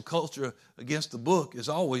cancel culture against the book has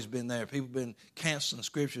always been there. People have been canceling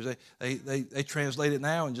scriptures. They translate it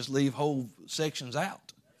now and just leave whole sections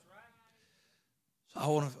out.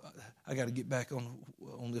 So I got to get back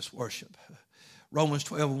on this worship. Romans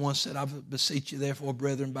 12:1 said, I beseech you therefore,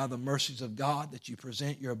 brethren, by the mercies of God, that you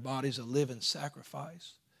present your bodies a living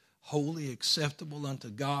sacrifice, holy, acceptable unto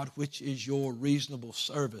God, which is your reasonable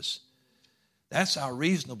service. That's our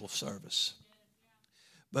reasonable service.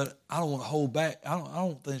 But I don't want to hold back. I don't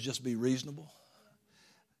want things just be reasonable.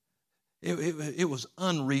 It was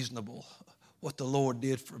unreasonable what the Lord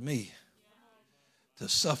did for me, to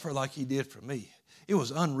suffer like he did for me. It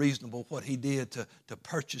was unreasonable what he did to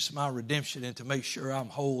purchase my redemption and to make sure I'm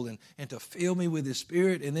whole and to fill me with his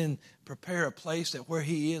Spirit and then prepare a place that where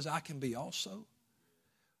he is, I can be also.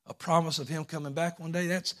 A promise of him coming back one day,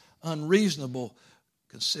 that's unreasonable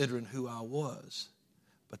considering who I was.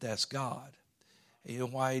 But that's God. And you know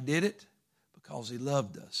why he did it? Because he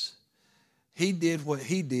loved us. He did what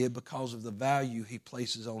he did because of the value he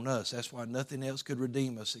places on us. That's why nothing else could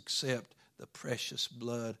redeem us except the precious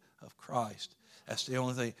blood of Christ. That's the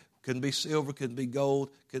only thing. Couldn't be silver, couldn't be gold,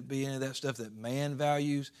 couldn't be any of that stuff that man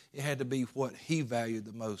values. It had to be what he valued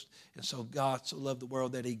the most. And so God so loved the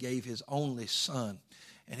world that he gave his only son.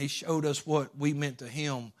 And he showed us what we meant to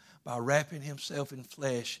him by wrapping himself in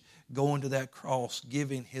flesh, going to that cross,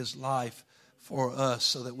 giving his life for us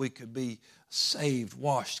so that we could be saved,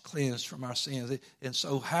 washed, cleansed from our sins. And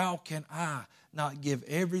so how can I not give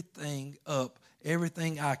everything up,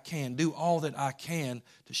 everything I can, do all that I can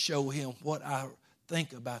to show him what I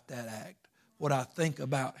think about that act, what I think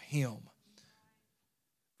about him?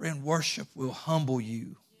 Friend, worship will humble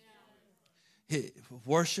you.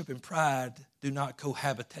 Worship and pride do not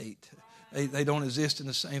cohabitate. They don't exist in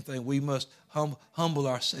the same thing. We must humble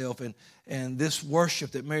ourselves. And this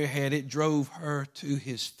worship that Mary had, it drove her to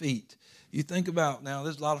his feet. You think about, now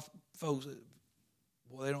there's a lot of folks that,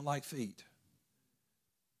 boy, they don't like feet.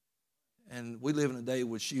 And we live in a day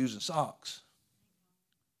with shoes and socks.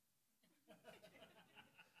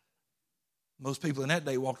 Most people in that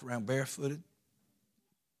day walked around barefooted,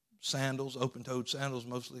 sandals, open-toed sandals,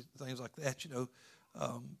 mostly things like that,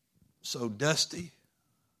 so dusty,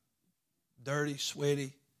 dirty,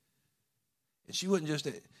 sweaty. And she wasn't just,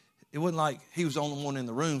 it wasn't like he was the only one in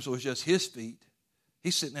the room, so it was just his feet.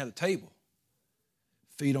 He's sitting at a table.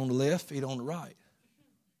 Feet on the left, feet on the right.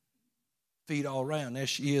 Feet all around. There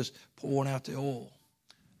she is pouring out the oil,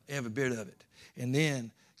 every bit of it. And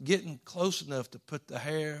then getting close enough to put the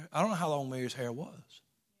hair, I don't know how long Mary's hair was.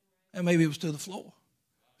 And maybe it was to the floor.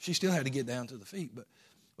 She still had to get down to the feet,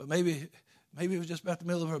 but maybe it was just about the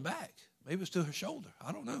middle of her back. Maybe it was to her shoulder.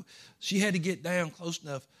 I don't know. She had to get down close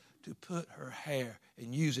enough to put her hair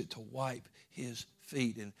and use it to wipe his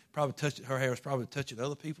feet. And probably her hair was probably touching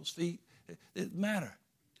other people's feet. It didn't matter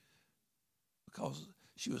because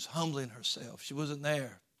she was humbling herself. She wasn't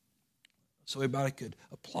there so everybody could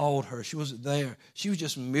applaud her. She wasn't there. She was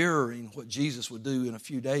just mirroring what Jesus would do in a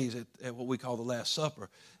few days at what we call the Last Supper.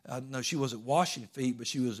 No, she wasn't washing feet, but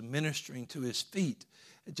she was ministering to his feet.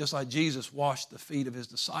 Just like Jesus washed the feet of his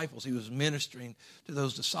disciples, he was ministering to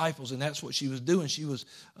those disciples, and that's what she was doing. She was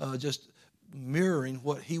just mirroring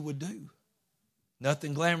what he would do.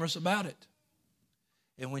 Nothing glamorous about it.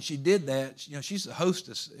 And when she did that, she's the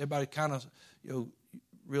hostess. Everybody kind of,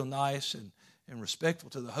 real nice and respectful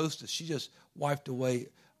to the hostess. She just wiped away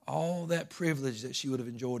all that privilege that she would have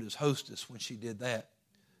enjoyed as hostess when she did that.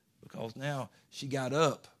 Because now she got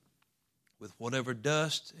up with whatever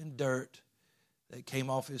dust and dirt that came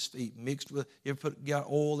off his feet, mixed with, you ever got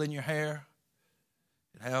oil in your hair?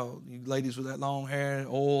 And how you ladies with that long hair,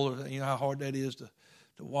 oil, how hard that is to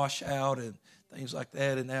wash out and things like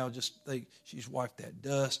that. And now just think she's wiped that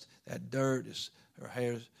dust, that dirt. Her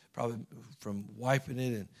hair's probably from wiping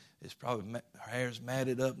it, and it's probably her hair's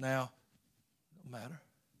matted up now. No matter.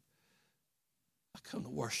 I come to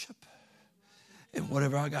worship. And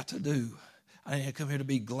whatever I got to do, I didn't come here to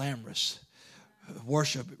be glamorous.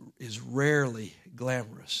 Worship is rarely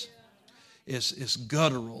glamorous. It's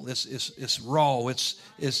guttural. It's raw.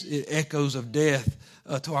 It echoes of death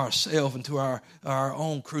to ourselves and to our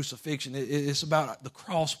own crucifixion. It's about the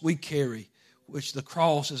cross we carry, which the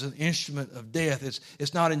cross is an instrument of death.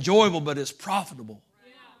 It's not enjoyable, but it's profitable.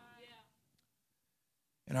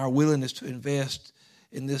 And our willingness to invest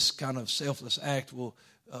in this kind of selfless act will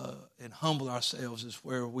and humble ourselves is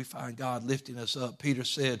where we find God lifting us up. Peter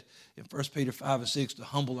said in 1 Peter 5:6 to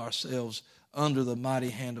humble ourselves under the mighty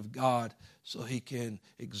hand of God so he can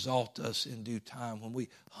exalt us in due time. When we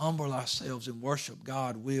humble ourselves and worship,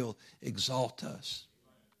 God will exalt us.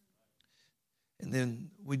 And then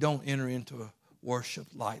we don't enter into worship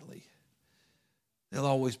lightly. There'll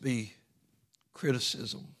always be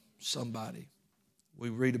criticism, somebody. We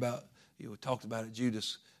read about, we talked about it,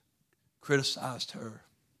 Judas criticized her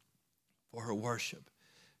for her worship.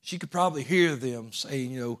 She could probably hear them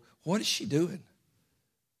saying, what is she doing?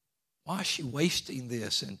 Why is she wasting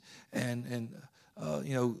this? And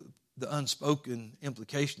the unspoken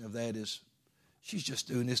implication of that is she's just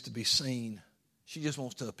doing this to be seen. She just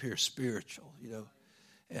wants to appear spiritual,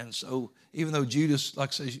 And so even though Judas, like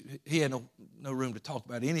I say, he had no room to talk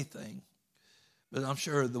about anything, but I'm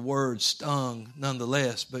sure the word stung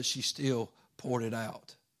nonetheless, but she still poured it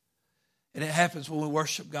out. And it happens when we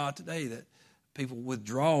worship God today that people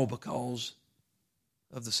withdraw because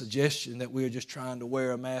of the suggestion that we're just trying to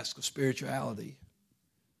wear a mask of spirituality.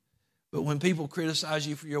 But when people criticize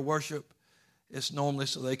you for your worship, it's normally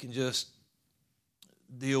so they can just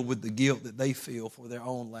deal with the guilt that they feel for their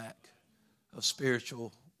own lack of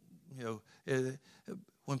spiritual,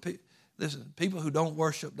 listen, people who don't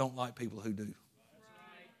worship don't like people who do.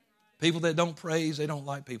 People that don't praise, they don't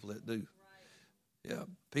like people that do. Yeah,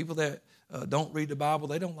 people that don't read the Bible,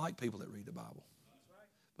 they don't like people that read the Bible.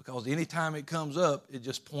 Because anytime it comes up, it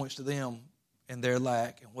just points to them and their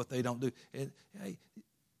lack and what they don't do. And, hey,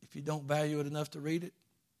 if you don't value it enough to read it,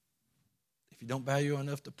 if you don't value it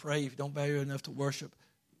enough to pray, if you don't value it enough to worship,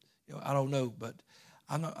 I don't know, but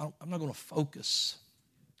I'm not going to focus.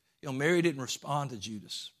 Mary didn't respond to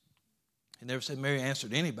Judas. He never said Mary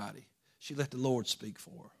answered anybody. She let the Lord speak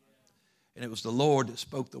for her. And it was the Lord that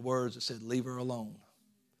spoke the words that said, leave her alone.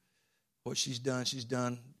 What she's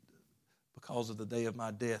done because of the day of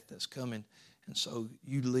my death that's coming. And so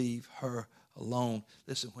you leave her alone.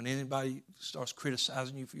 Listen, when anybody starts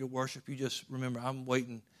criticizing you for your worship, you just remember, I'm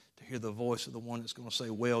waiting to hear the voice of the one that's going to say,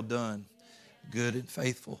 well done, good and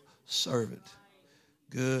faithful servant.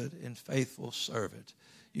 Good and faithful servant.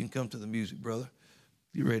 You can come to the music, brother.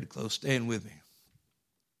 Be ready to close. Stand with me.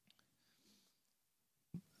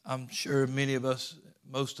 I'm sure many of us,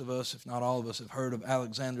 most of us, if not all of us, have heard of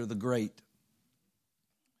Alexander the Great.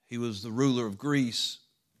 He was the ruler of Greece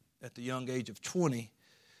at the young age of 20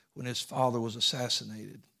 when his father was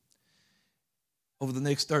assassinated. Over the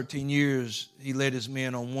next 13 years, he led his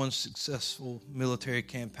men on one successful military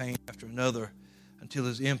campaign after another until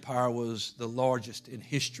his empire was the largest in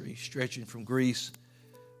history, stretching from Greece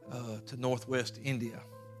to northwest India.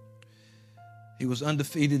 He was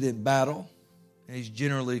undefeated in battle, and he's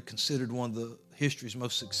generally considered one of the history's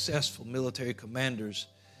most successful military commanders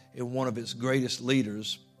and one of its greatest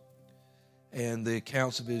leaders. And the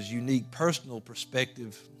accounts of his unique personal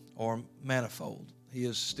perspective are manifold. He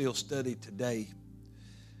is still studied today.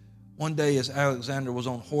 One day, as Alexander was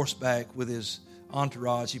on horseback with his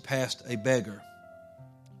entourage, he passed a beggar.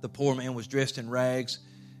 The poor man was dressed in rags.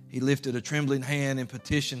 He lifted a trembling hand and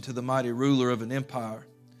petitioned to the mighty ruler of an empire.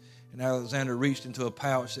 And Alexander reached into a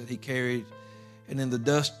pouch that he carried, and in the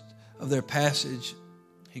dust of their passage,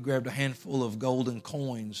 he grabbed a handful of golden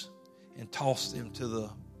coins and tossed them to the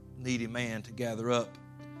needy man to gather up.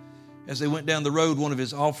 As they went down the road, one of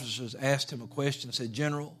his officers asked him a question, said,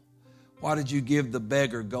 General, why did you give the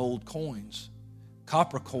beggar gold coins?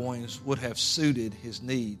 Copper coins would have suited his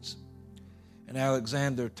needs. And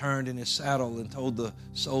Alexander turned in his saddle and told the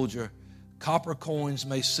soldier, copper coins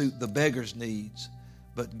may suit the beggar's needs,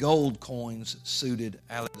 but gold coins suited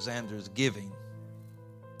Alexander's giving.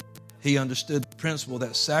 He understood the principle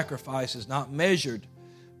that sacrifice is not measured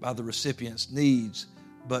by the recipient's needs,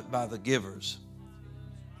 but by the giver's.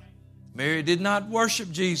 Mary did not worship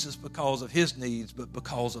Jesus because of his needs, but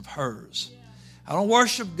because of hers. I don't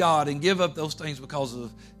worship God and give up those things because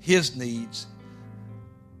of his needs.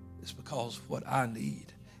 It's because of what I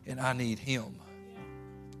need, and I need him.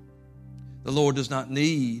 The Lord does not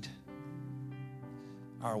need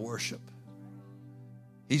our worship.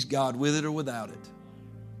 He's God with it or without it.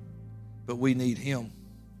 But we need him.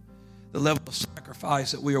 The level of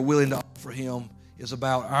sacrifice that we are willing to offer him is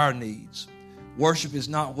about our needs. Worship is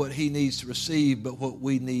not what he needs to receive, but what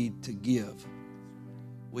we need to give.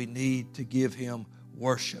 We need to give him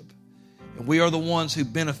worship. And we are the ones who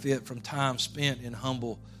benefit from time spent in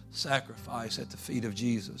humble sacrifice at the feet of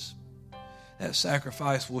Jesus. That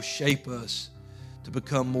sacrifice will shape us to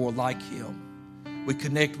become more like him. We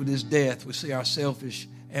connect with his death. We see our selfish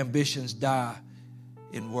ambitions die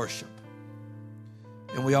in worship.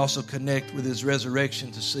 And we also connect with his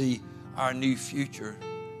resurrection to see our new future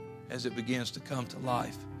as it begins to come to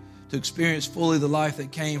life. To experience fully the life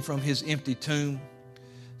that came from his empty tomb,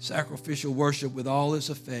 sacrificial worship with all its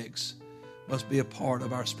effects must be a part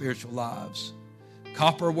of our spiritual lives.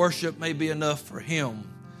 Copper worship may be enough for him,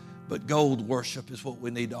 but gold worship is what we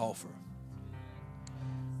need to offer.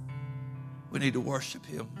 We need to worship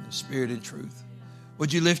him in spirit and truth.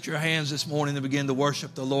 Would you lift your hands this morning and begin to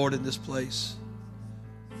worship the Lord in this place?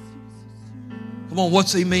 Come on,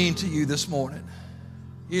 what's he mean to you this morning?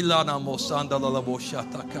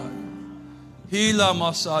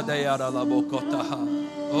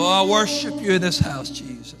 Oh, I worship you in this house,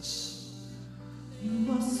 Jesus.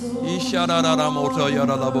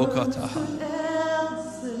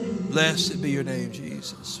 Blessed be your name,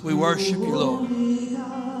 Jesus. We worship you, Lord.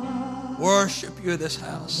 Worship you in this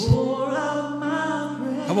house.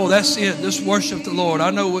 Come on, that's it. Just worship the Lord.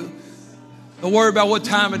 I know, don't worry about what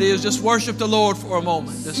time it is. Just worship the Lord for a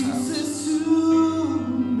moment in this house.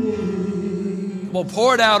 Come on,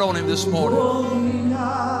 pour it out on him this morning.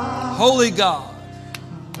 Holy God.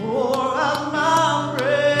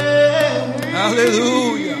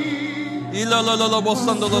 Hallelujah.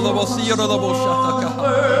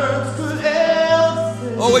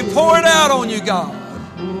 Oh, we pour it out on you, God.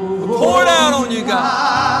 We pour it out on you,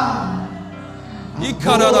 God.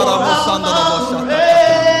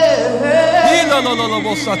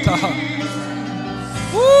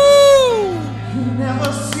 Woo!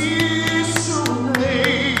 Never cease to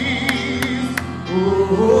amaze,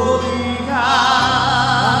 holy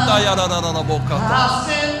God. I'll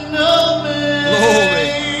sing no Glory.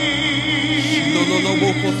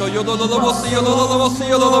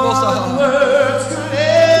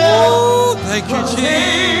 Oh, thank you,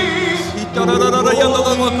 Jesus.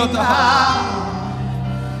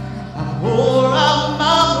 Pour out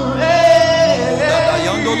my praise.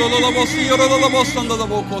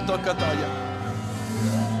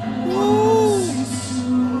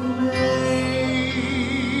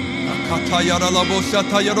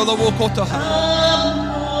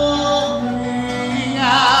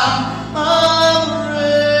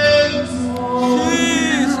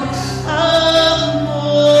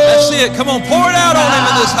 That's it. Come on, pour it out on him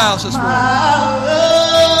in this house this morning.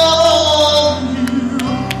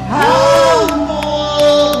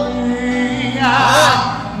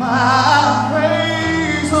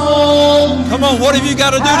 Come on, what have you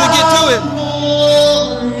got to do to get to him?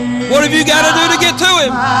 What have you got to do to get to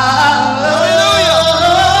him? Hallelujah.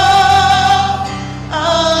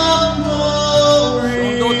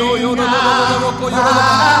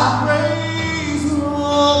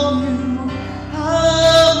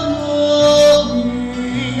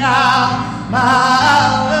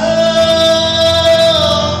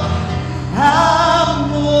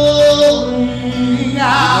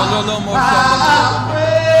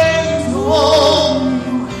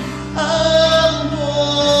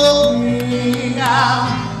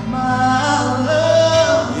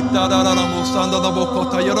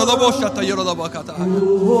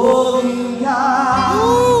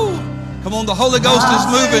 Ooh. Come on, the Holy Ghost is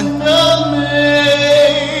moving.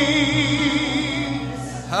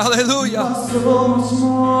 Hallelujah.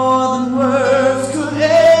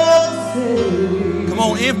 Come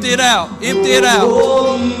on, empty it out. Empty it out.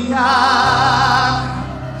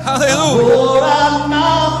 Hallelujah.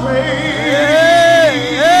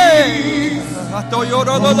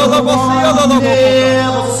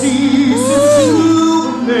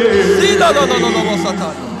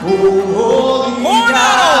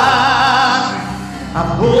 I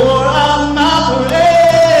pour out my praise.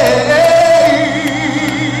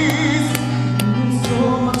 So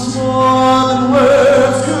much more than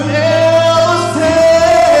words could ever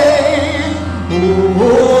say.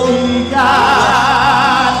 Holy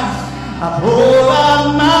God, I pour out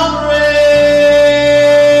my praise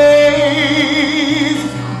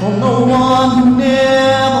on the one who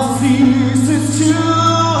never ceases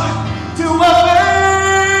to amaze.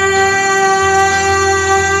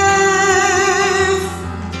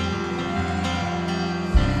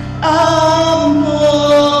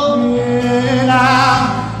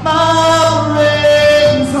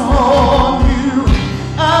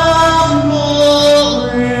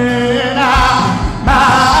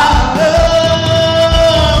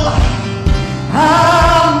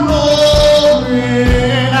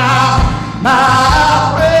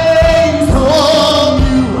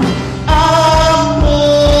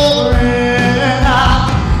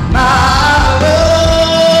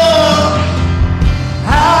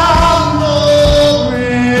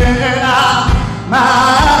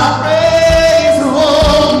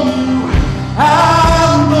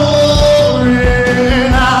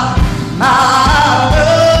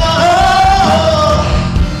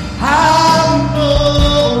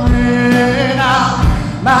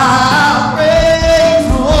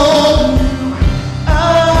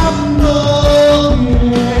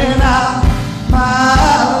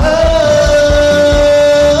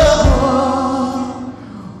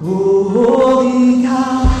 Holy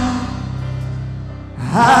God,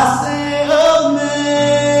 I say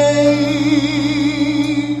amazed.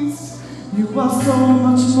 You are so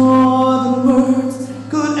much more than words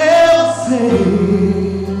could ever say.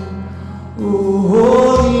 Oh,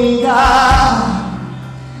 holy God,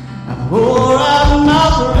 I pour out my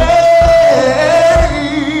praise.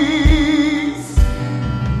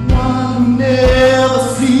 One who never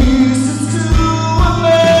ceases to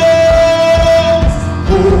amaze.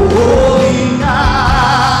 Oh, holy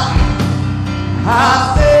God, I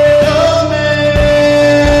say amazed.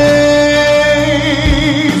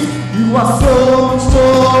 You are so much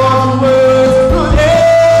more than words could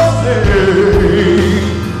ever say.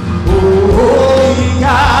 Oh, holy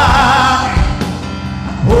God,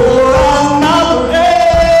 pour out my praise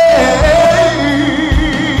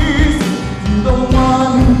to the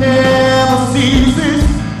one who never ceases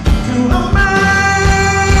to amaze.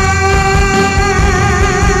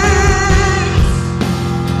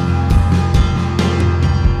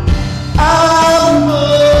 I'm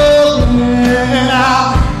pouring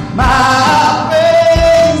out my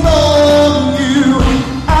praise on you.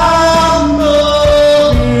 I'm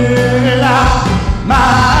pouring out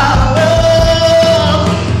my love.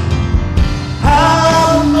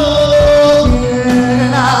 I'm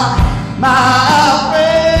pouring out my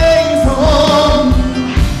praise on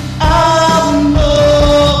you. I'm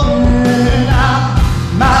pouring out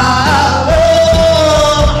my love.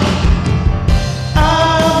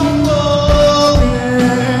 I'm pouring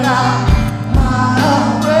out my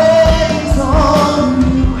praise on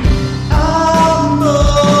you. I'm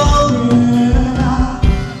pouring out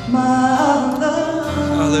my love.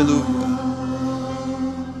 Hallelujah.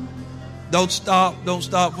 Don't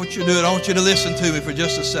stop what you're doing. I want you to listen to me for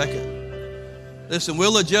just a second. Listen,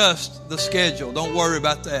 we'll adjust the schedule. Don't worry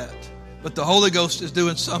about that. But the Holy Ghost is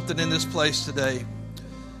doing something in this place today.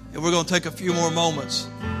 And we're going to take a few more moments.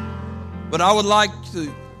 But I would like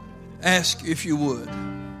to ask you if you would.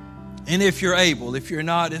 And if you're able, if you're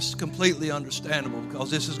not, it's completely understandable because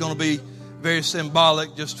this is going to be very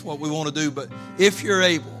symbolic, just what we want to do. But if you're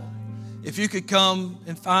able, if you could come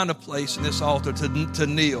and find a place in this altar to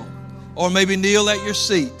kneel, or maybe kneel at your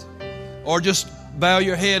seat, or just bow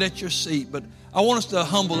your head at your seat. But I want us to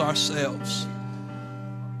humble ourselves,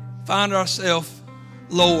 find ourselves,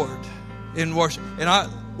 Lord, in worship. And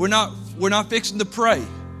we're not fixing to pray.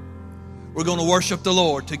 We're going to worship the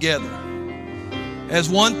Lord together as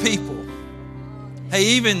one people. Hey,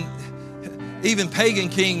 even pagan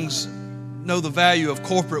kings know the value of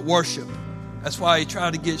corporate worship. That's why he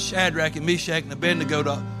tried to get Shadrach and Meshach and Abednego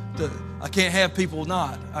to I can't have people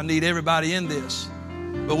not. I need everybody in this.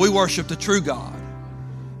 But we worship the true God.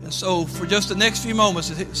 And so for just the next few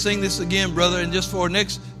moments, sing this again, brother, and just for the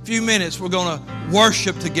next few minutes, we're going to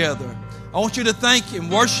worship together. I want you to thank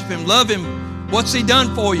Him, worship Him, love Him. What's He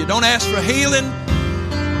done for you? Don't ask for healing,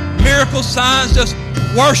 miracles, signs. Just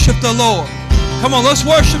worship the Lord. Come on, let's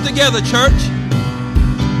worship together, church.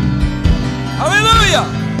 Hallelujah.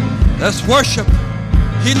 Let's worship.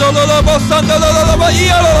 Holy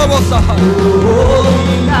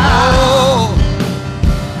God,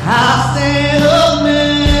 I stand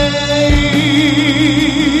amazed.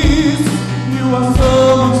 You are so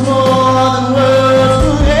much more than words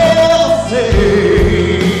could ever say.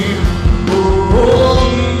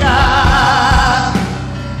 Holy God,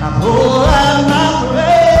 I pour out my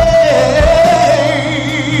praise.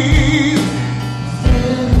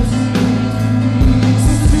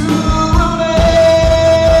 Ceases to amaze.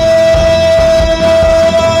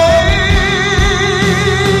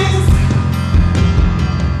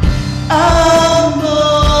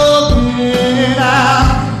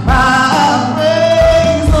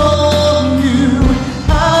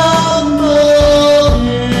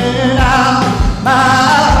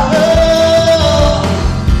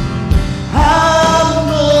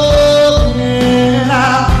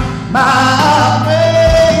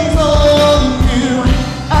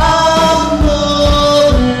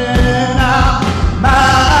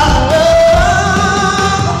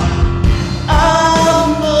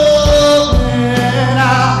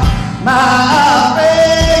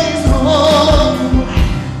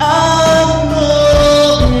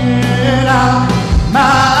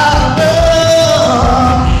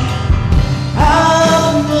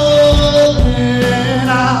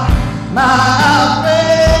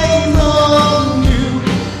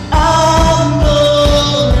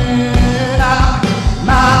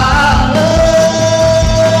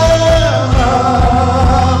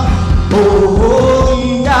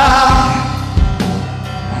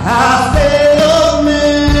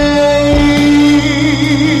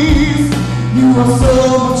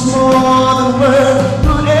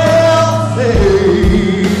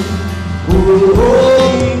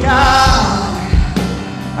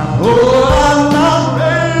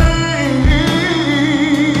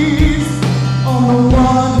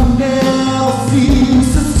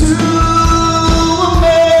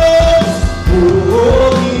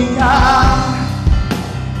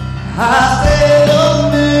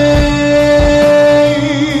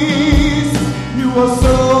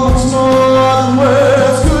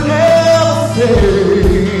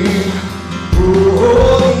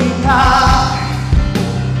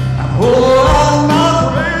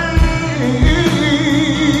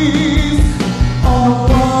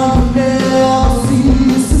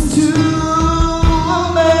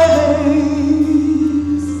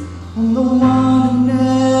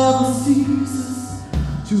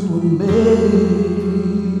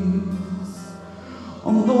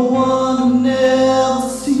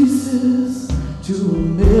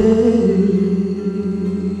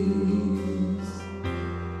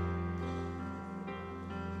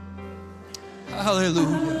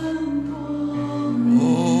 Hallelujah.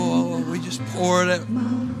 Oh, we just pour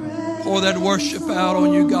that worship out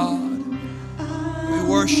on you, God. We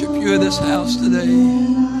worship you in this house today.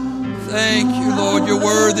 Thank you, Lord. You're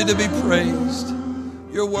worthy to be praised.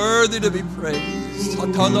 You're worthy to be praised.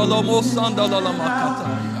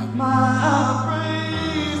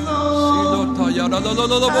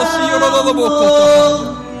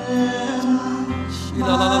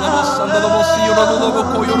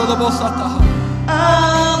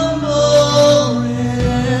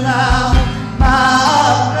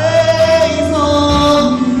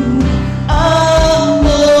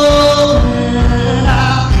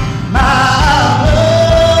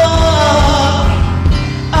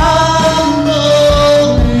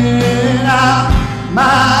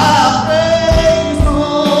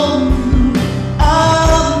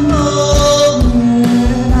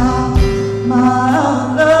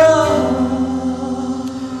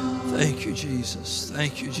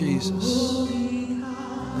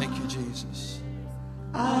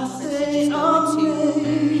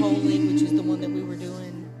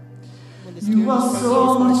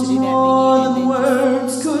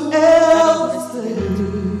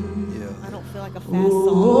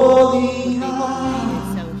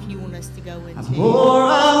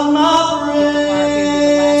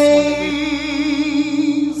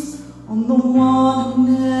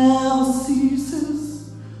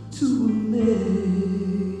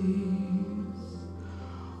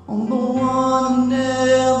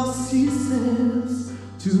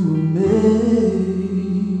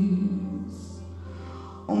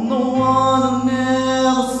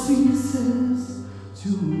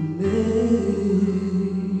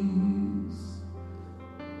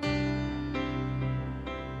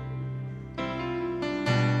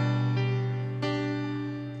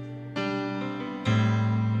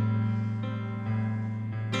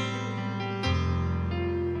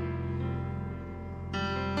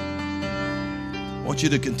 I want you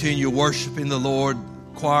to continue worshiping the Lord.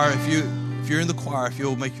 Choir, if you're in the choir, if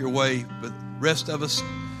you'll make your way. But the rest of us,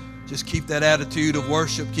 just keep that attitude of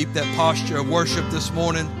worship, keep that posture of worship this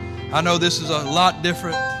morning. I know this is a lot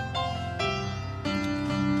different.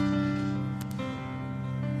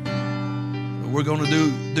 We're going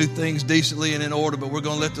to do things decently and in order, but we're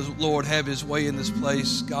going to let the Lord have His way in this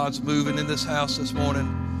place. God's moving in this house this morning.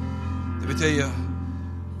 Let me tell you,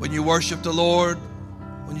 when you worship the Lord,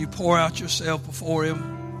 when you pour out yourself before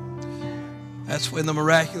Him, that's when the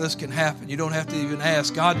miraculous can happen. You don't have to even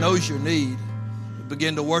ask. God knows your need.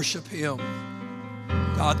 Begin to worship Him.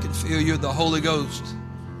 God can fill you with the Holy Ghost.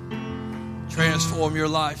 Transform your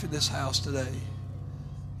life in this house today.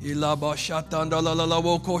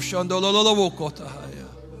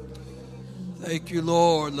 Thank you,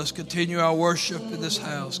 Lord. Let's continue our worship in this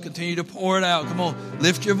house. Continue to pour it out. Come on,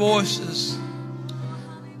 lift your voices.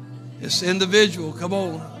 It's individual. Come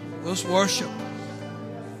on, let's worship.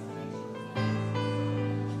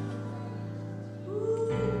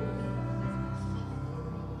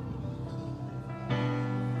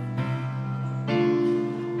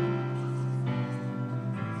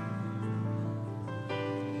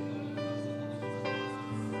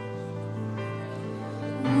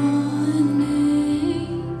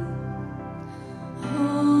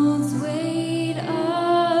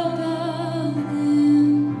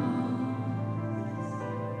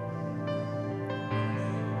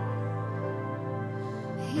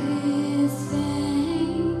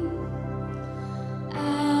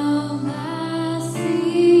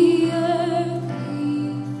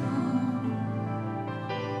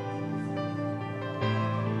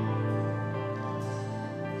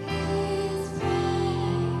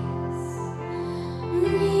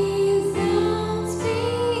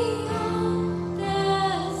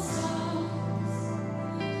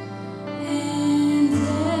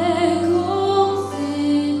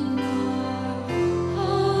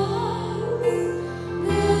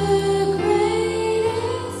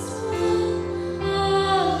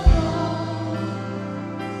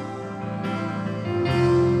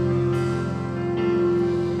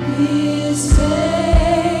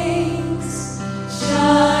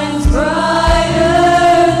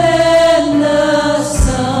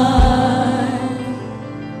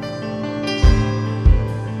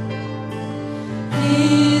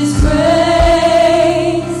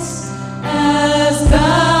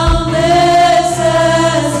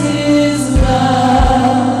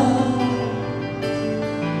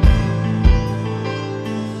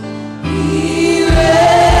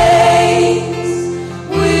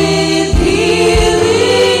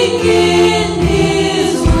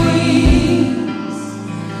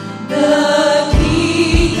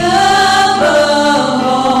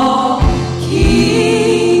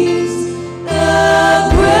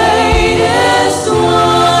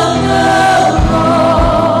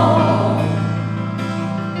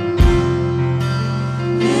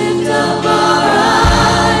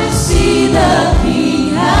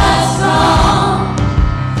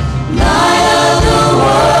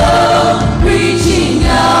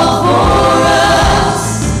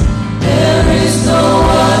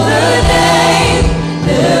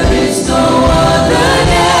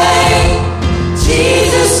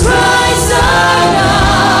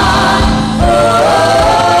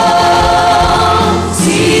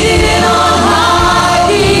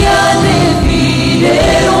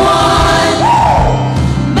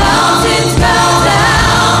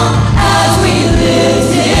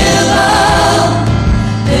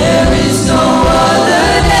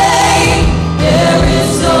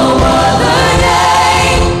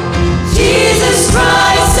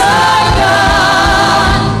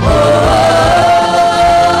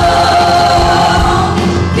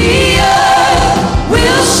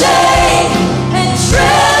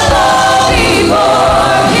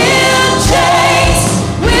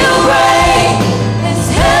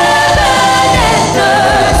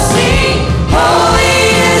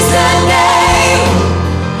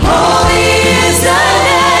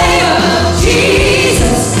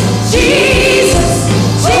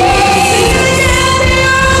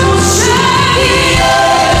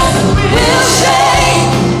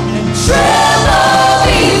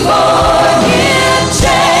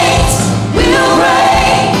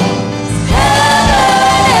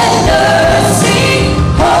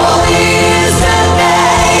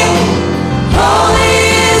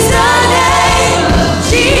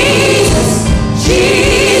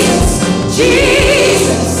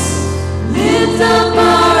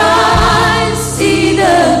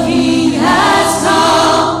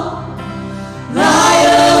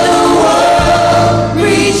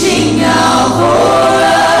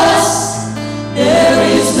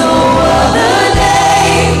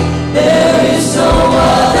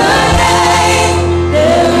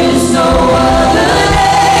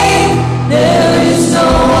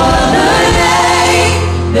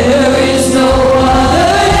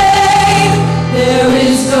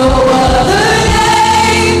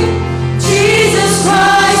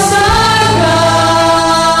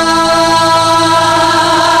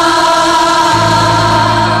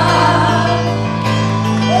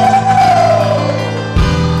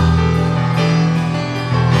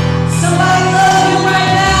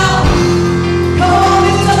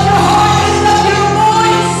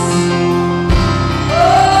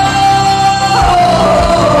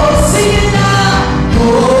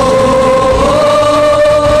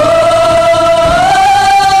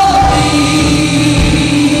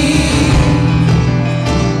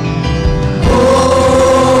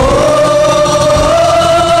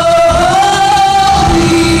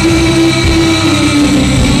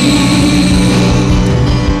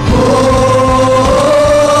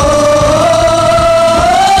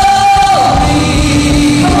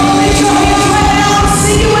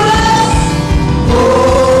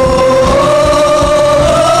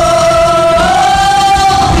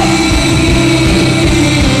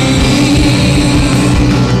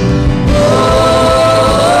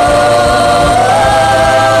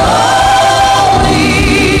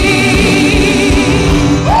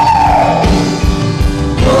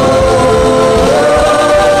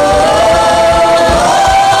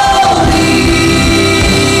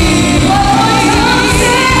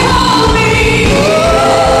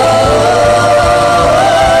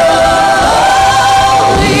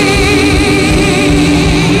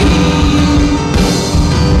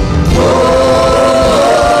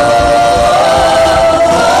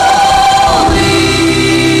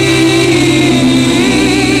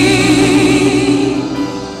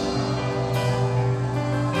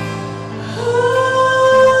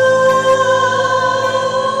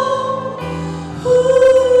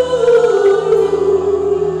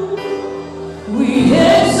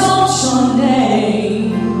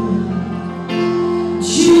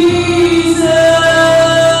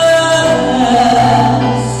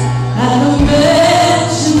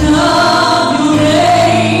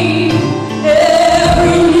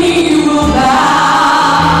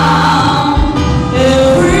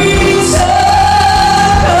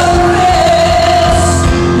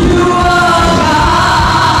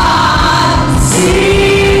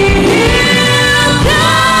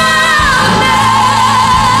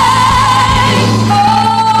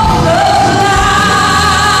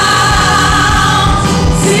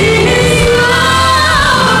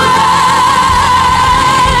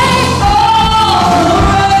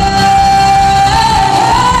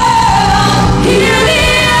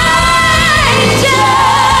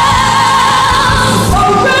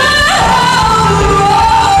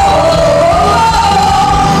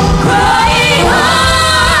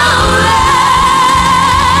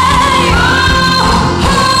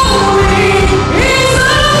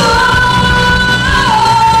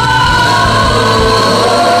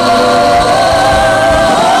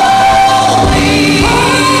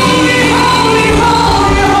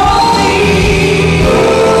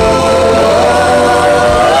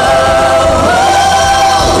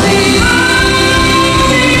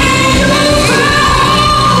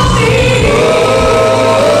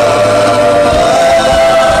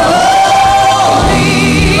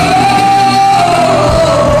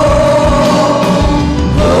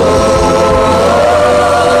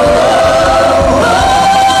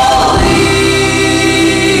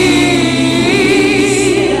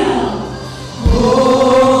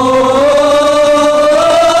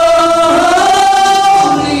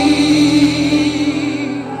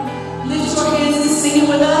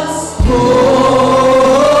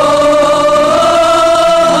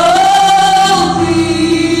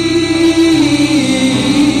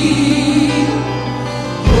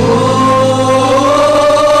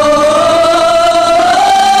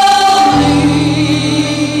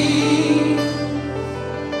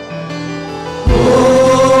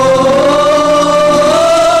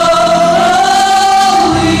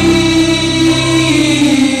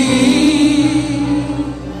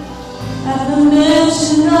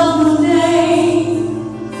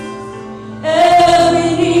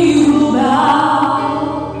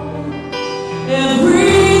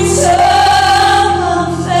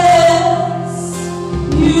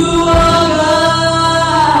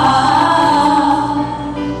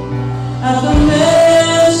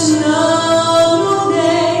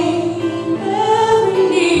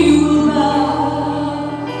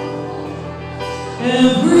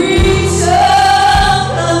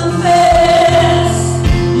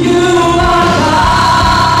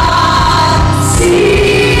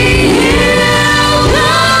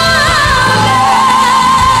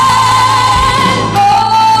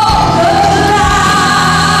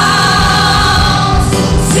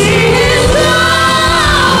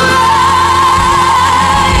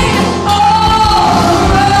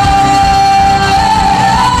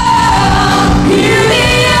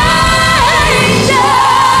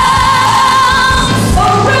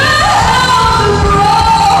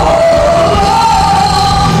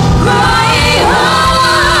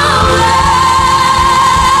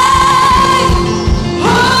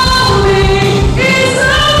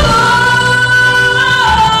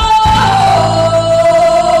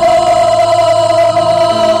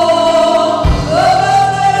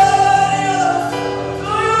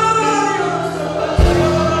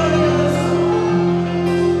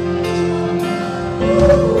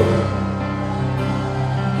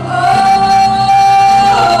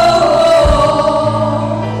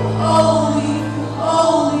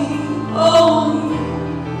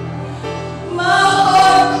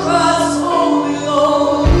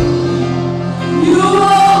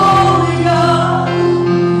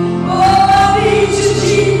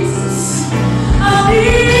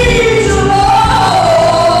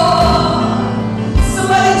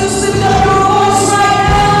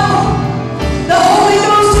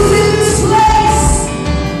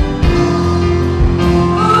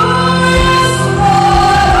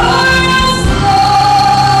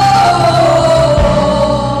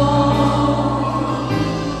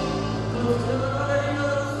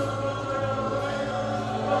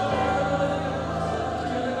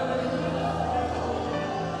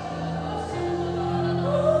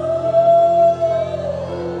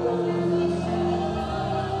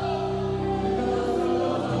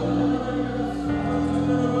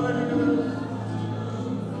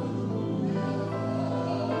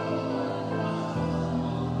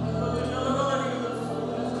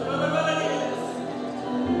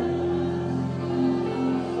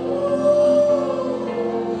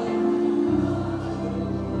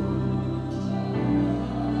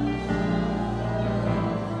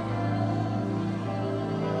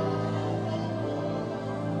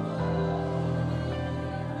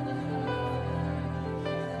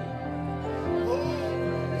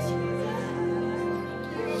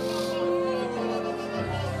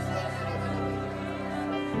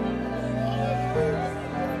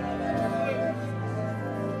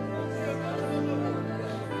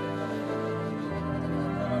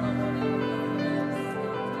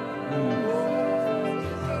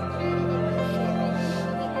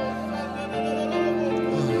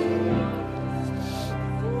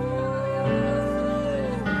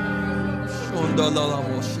 Shonda la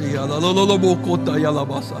moshia la la bokota yala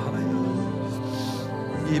basahaya.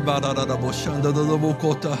 Ibada la boshanda la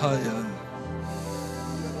bokota haya.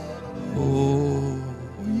 Oh,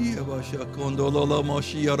 yabasha kondo la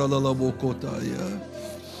moshia la bokota ya.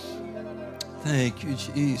 Thank you,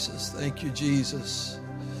 Jesus. Thank you, Jesus.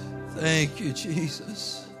 Thank you,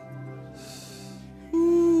 Jesus.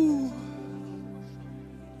 Ooh.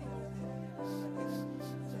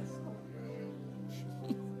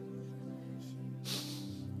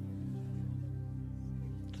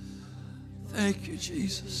 Thank you,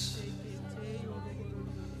 Jesus.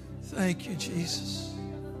 Thank you, Jesus.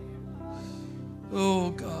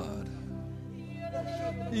 Oh, God.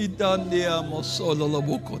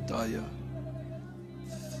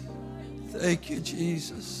 Thank you,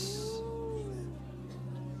 Jesus.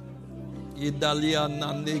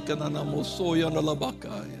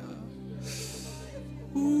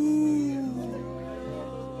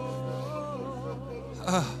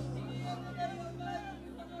 Ah.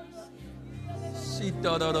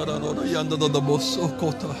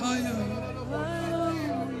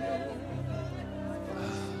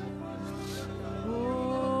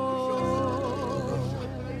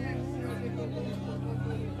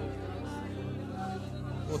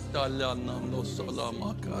 No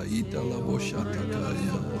salamaka ita la boshata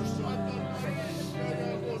kaya.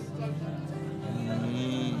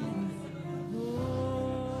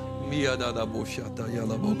 Mia da boshata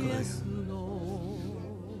yala bokaya.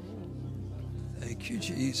 Thank you,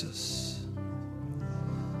 Jesus.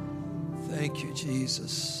 Thank you,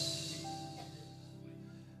 Jesus.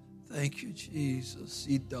 Thank you, Jesus.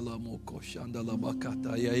 Ita la moko shanda la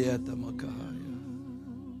bakata yayata makaya.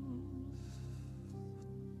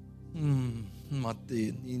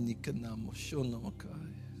 Mate nini kana moshona makaya.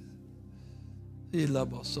 Ila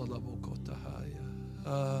basala bokota haya.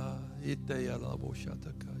 Ita yala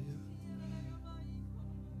boshata kaya.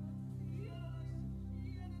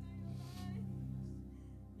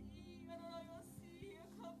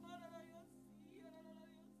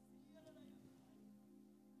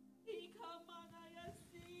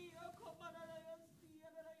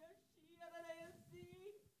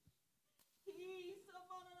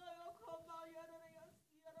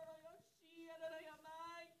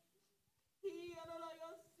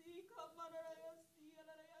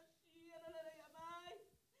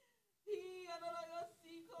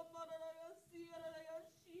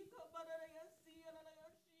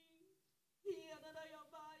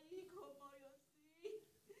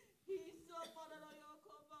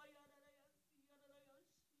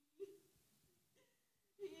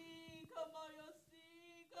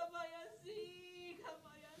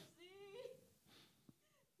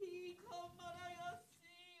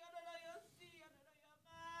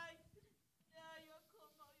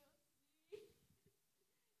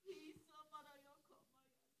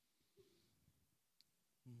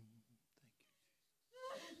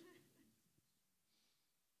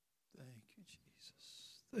 Thank you,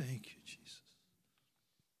 Jesus. Thank you, Jesus.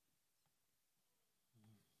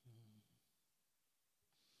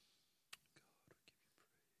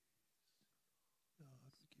 God,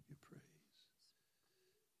 we give you praise.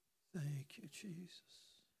 Thank you, Jesus.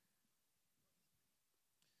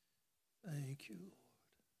 Thank you, Lord.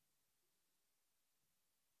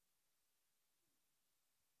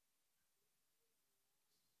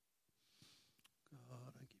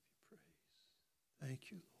 God, I give you praise.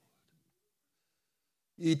 Thank you, Lord.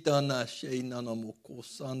 Itana sheina na moko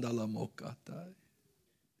sandala mokatai.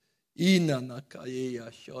 Ina na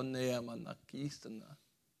kaya shonea manakistana.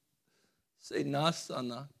 Se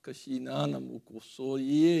nasana kashinana mukoso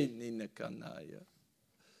ye nina kanaya.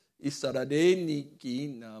 Isaradeni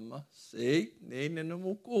kinama se nene na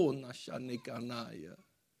muko na shane kanaya.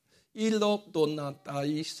 Ilop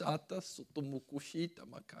donatai sata sutumukushita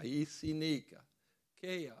makai sinika.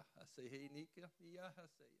 Kea hasehenika ya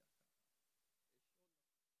haseya.